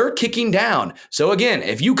 They're kicking down. So again,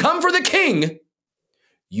 if you come for the king,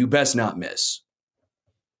 you best not miss.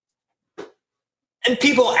 And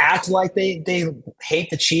people act like they hate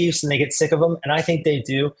the Chiefs and they get sick of them, and I think they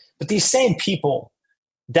do. But these same people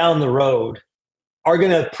down the road are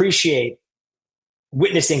going to appreciate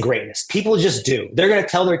witnessing greatness. People just do. They're going to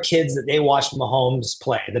tell their kids that they watched Mahomes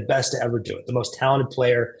play, the best to ever do it, the most talented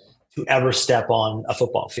player to ever step on a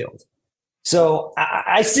football field. So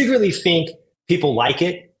I secretly think people like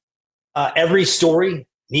it. Every story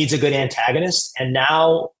needs a good antagonist, and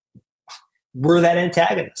now we're that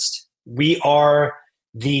antagonist. We are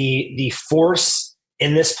the force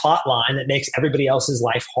in this plot line that makes everybody else's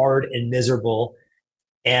life hard and miserable.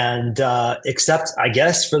 And except, I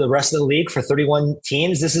guess, for the rest of the league, for 31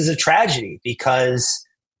 teams, this is a tragedy because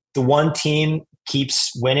the one team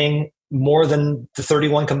keeps winning more than the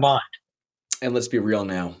 31 combined. And let's be real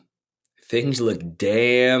now. Things look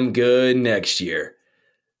damn good next year.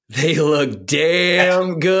 They look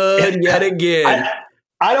damn good yet again.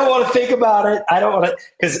 I don't want to think about it. I don't want to,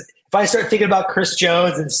 because if I start thinking about Chris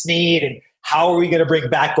Jones and Snead and how are we going to bring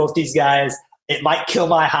back both these guys, it might kill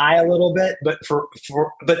my high a little bit. But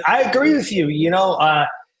but I agree with you.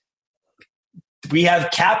 We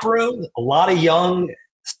have cap room, a lot of young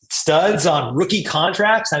studs on rookie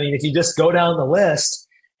contracts. I mean, if you just go down the list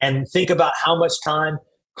and think about how much time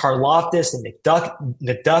Karlaftis and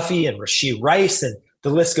McDuffie and Rashee Rice, and the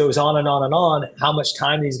list goes on and on and on, how much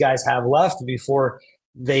time these guys have left before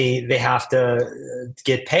they have to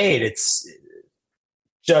get paid. It's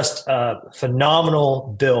just a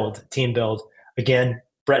phenomenal team build. Again,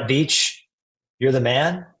 Brett Veach, you're the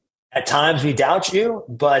man. At times we doubt you,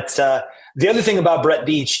 but the other thing about Brett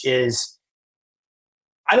Veach is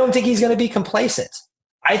I don't think he's going to be complacent.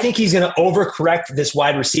 I think he's going to overcorrect this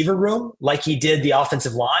wide receiver room like he did the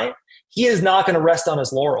offensive line. He is not going to rest on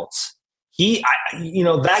his laurels.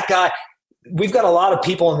 That guy, we've got a lot of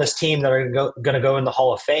people in this team that are going to go in the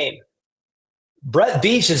Hall of Fame. Brett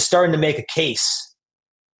Veach is starting to make a case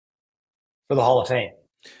for the Hall of Fame.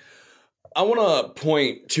 I want to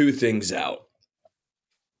point 2 things out.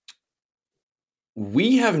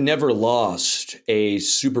 We have never lost a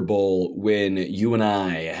Super Bowl when you and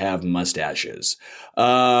I have mustaches.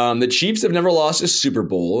 The Chiefs have never lost a Super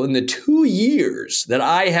Bowl in the 2 years that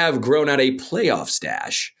I have grown out a playoff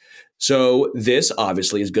stash. So this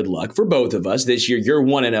obviously is good luck for both of us. This year, you're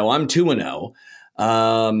 1-0, I'm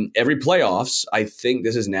 2-0. Every playoffs, I think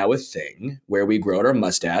this is now a thing where we grow out our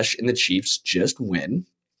mustache and the Chiefs just win.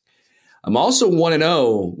 I'm also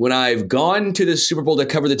 1-0 when I've gone to the Super Bowl to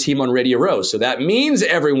cover the team on Radio Row. So that means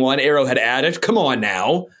everyone, Arrowhead Addict, come on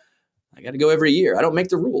now. I got to go every year. I don't make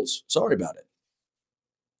the rules. Sorry about it.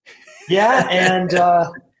 Yeah, and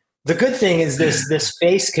the good thing is this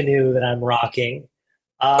face canoe that I'm rocking.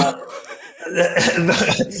 The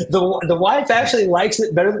wife actually likes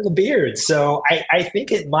it better than the beard, so I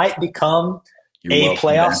think it might become a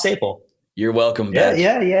playoff staple. You're welcome, Ben.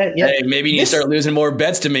 Yeah. Hey, maybe you need to start losing more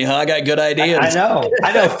bets to me, huh? I got good ideas.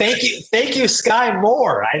 I know. Thank you, Sky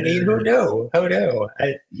Moore. I mean, who knew?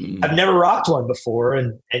 I've never rocked one before,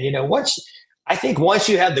 and I think once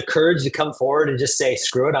you have the courage to come forward and just say,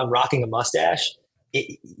 "Screw it, I'm rocking a mustache,"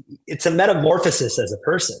 it's a metamorphosis as a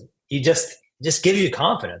person. You just gives you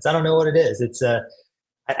confidence. I don't know what it is. It's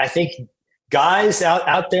I think guys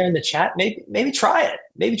out there in the chat, maybe try it.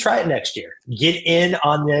 Maybe try it next year. Get in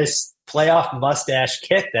on this playoff mustache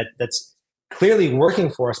kick that's clearly working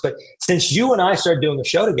for us. But since you and I started doing the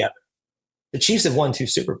show together, the Chiefs have won 2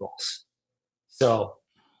 Super Bowls. So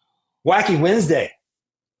Wacky Wednesday,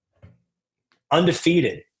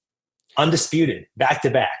 undefeated, undisputed, back to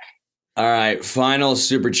back. All right, final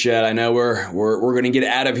super chat. I know we're going to get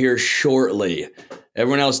out of here shortly.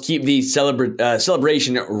 Everyone else, keep the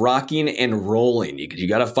celebration rocking and rolling. You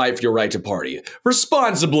got to fight for your right to party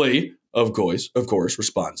responsibly, of course,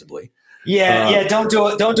 responsibly. Yeah. Don't do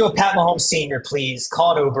a Pat Mahomes Senior, please.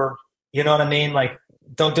 Call an Uber. You know what I mean? Like,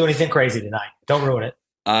 don't do anything crazy tonight. Don't ruin it.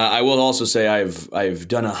 I will also say I've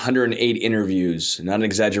done 108 interviews, not an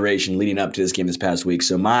exaggeration, leading up to this game this past week.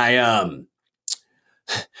 So my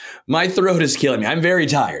throat is killing me. I'm very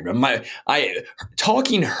tired.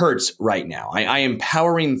 Talking hurts right now. I am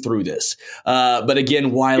powering through this. But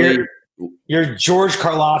again, Wiley, you're George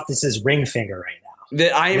Karlaftis' ring finger right now.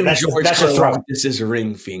 I am George Karlaftis'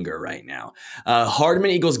 ring finger right now.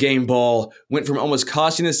 Hardman Eagles game ball went from almost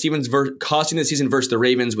costing the season versus the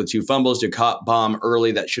Ravens with 2 fumbles to a caught bomb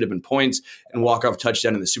early that should have been points and walk-off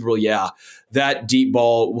touchdown in the Super Bowl. Yeah, that deep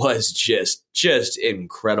ball was just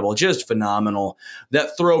incredible, just phenomenal.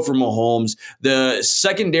 That throw from Mahomes, the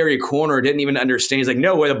secondary corner didn't even understand. He's like,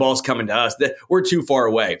 no way the ball's coming to us. We're too far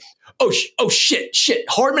away. Oh shit.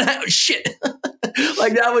 Hardman, shit.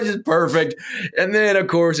 Like, that was just perfect. And then, of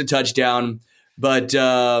course, a touchdown. But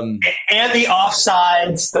and the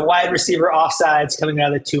offsides, the wide receiver offsides coming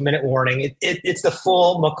out of the 2-minute warning. It's the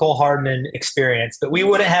full McCole Hardman experience, but we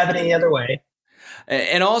wouldn't have it any other way.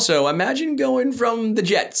 And also, imagine going from the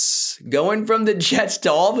Jets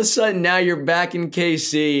to all of a sudden now you're back in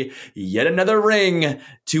KC, yet another ring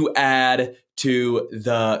to add to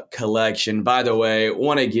the collection. By the way,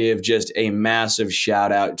 want to give just a massive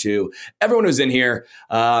shout out to everyone who's in here.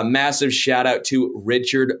 Massive shout out to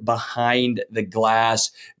Richard behind the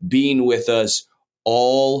glass, being with us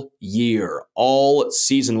all year, all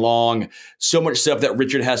season long. So much stuff that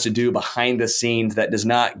Richard has to do behind the scenes that does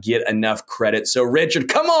not get enough credit. So Richard,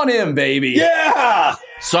 come on in, baby. Yeah.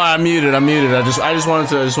 Sorry, I'm muted. I just wanted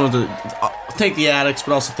to thank the addicts,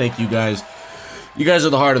 but also thank you guys. You guys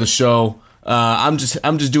are the heart of the show. I'm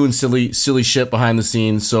just doing silly shit behind the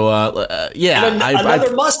scenes. So yeah,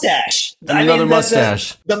 another mustache.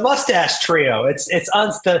 Mustache. The mustache trio. It's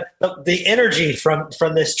the energy from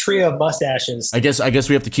this trio of mustaches. I guess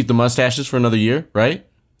we have to keep the mustaches for another year, right?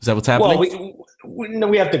 Is that what's happening? Well,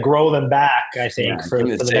 we have to grow them back. I think for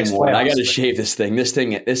the next playoffs. I got to shave this thing. This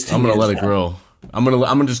thing. I'm gonna let it grow.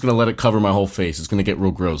 I'm just gonna let it cover my whole face. It's gonna get real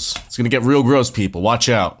gross. It's gonna get real gross, people. Watch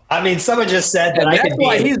out. I mean, someone just said that that's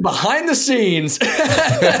why he's behind the scenes.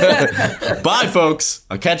 Bye, folks.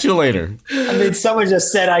 I'll catch you later. I mean, someone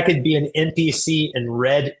just said I could be an NPC in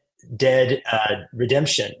Red Dead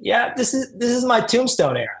Redemption. Yeah, this is my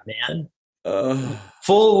Tombstone era, man.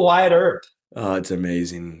 Full Wyatt Earp. Oh, it's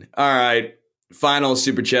amazing. All right. Final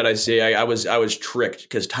super chat I see. I was tricked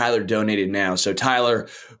because Tyler donated now. So Tyler,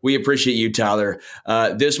 we appreciate you, Tyler.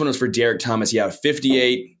 This one was for Derek Thomas. Yeah,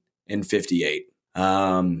 58 and 58.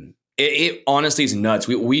 It honestly is nuts.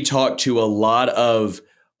 We talked to a lot of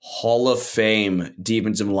Hall of Fame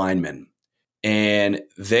defensive linemen, and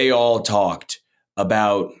they all talked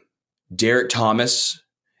about Derek Thomas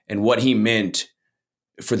and what he meant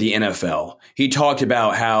for the NFL. He talked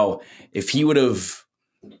about how if he would have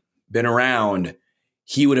been around,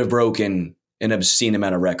 he would have broken an obscene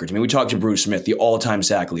amount of records. I mean, we talked to Bruce Smith, the all-time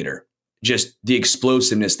sack leader, just the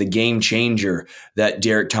explosiveness, the game changer that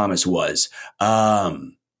Derek Thomas was. We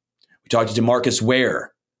talked to DeMarcus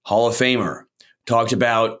Ware, Hall of Famer, talked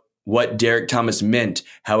about what Derek Thomas meant,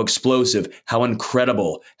 how explosive, how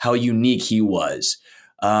incredible, how unique he was.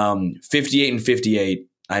 58 and 58,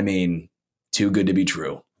 I mean, too good to be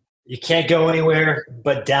true. You can't go anywhere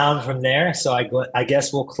but down from there, so I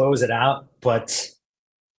guess we'll close it out. But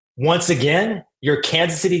once again, your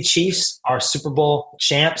Kansas City Chiefs are Super Bowl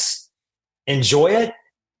champs. Enjoy it,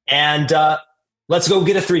 and let's go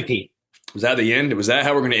get a three-peat. Was that the end? Was that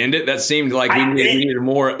how we're going to end it? That seemed like we needed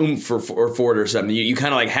more oomph for it or something. You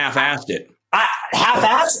kind of like half-assed it.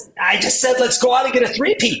 Half-assed? I just said let's go out and get a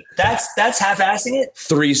three-peat. That's half-assing it.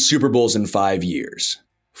 3 Super Bowls in 5 years.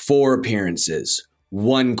 4 appearances.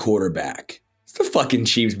 1 quarterback. It's the fucking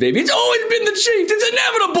Chiefs, baby. It's always been the Chiefs. It's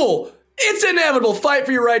inevitable. It's inevitable. Fight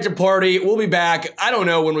for your right to party. We'll be back. I don't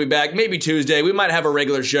know when we'll be back. Maybe Tuesday. We might have a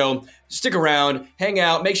regular show. Stick around. Hang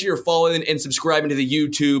out. Make sure you're following and subscribing to the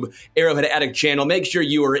YouTube Arrowhead Addict channel. Make sure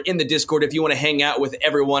you are in the Discord if you want to hang out with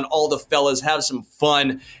everyone, all the fellas, have some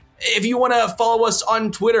fun. If you want to follow us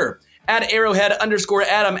on Twitter, at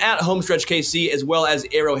Arrowhead_Adam, at HomestretchKC, as well as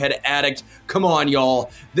Arrowhead Addict. Come on, y'all.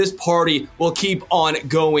 This party will keep on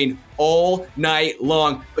going all night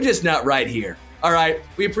long, but just not right here. All right,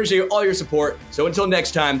 we appreciate all your support. So until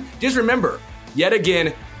next time, just remember, yet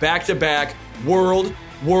again, back-to-back world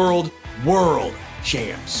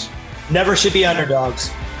champs. Never should be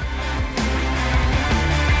underdogs.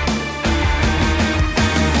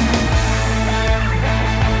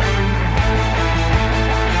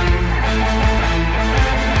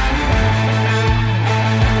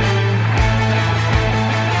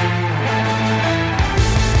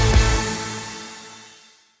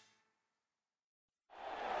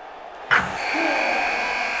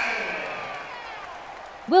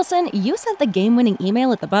 Wilson, you sent the game-winning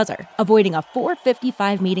email at the buzzer, avoiding a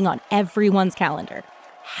 4:55 meeting on everyone's calendar.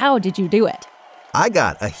 How did you do it? I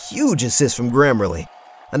got a huge assist from Grammarly,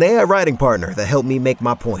 an AI writing partner that helped me make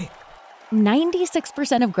my point.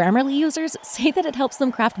 96% of Grammarly users say that it helps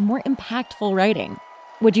them craft more impactful writing.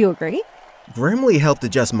 Would you agree? Grammarly helped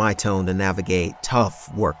adjust my tone to navigate tough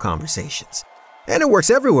work conversations. And it works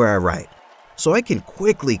everywhere I write, so I can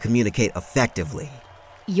quickly communicate effectively.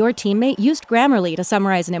 Your teammate used Grammarly to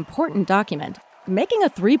summarize an important document, making a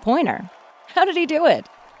 3-pointer. How did he do it?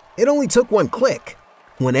 It only took 1 click.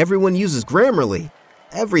 When everyone uses Grammarly,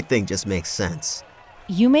 everything just makes sense.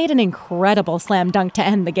 You made an incredible slam dunk to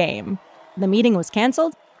end the game. The meeting was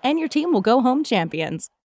canceled, and your team will go home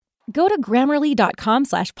champions. Go to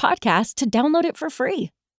Grammarly.com/podcast to download it for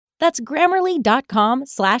free. That's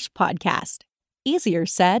Grammarly.com/podcast. Easier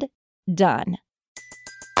said, done.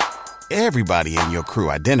 Everybody in your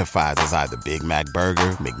crew identifies as either Big Mac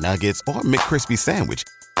Burger, McNuggets, or McCrispy Sandwich.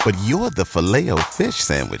 But you're the Filet-O-Fish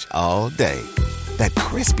Sandwich all day. That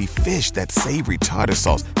crispy fish, that savory tartar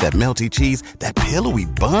sauce, that melty cheese, that pillowy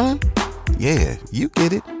bun. Yeah, you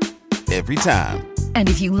get it. Every time. And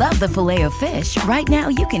if you love the Filet-O-Fish, right now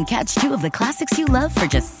you can catch 2 of the classics you love for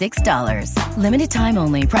just $6. Limited time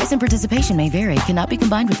only. Price and participation may vary. Cannot be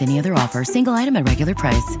combined with any other offer. Single item at regular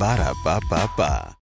price. Ba-da-ba-ba-ba.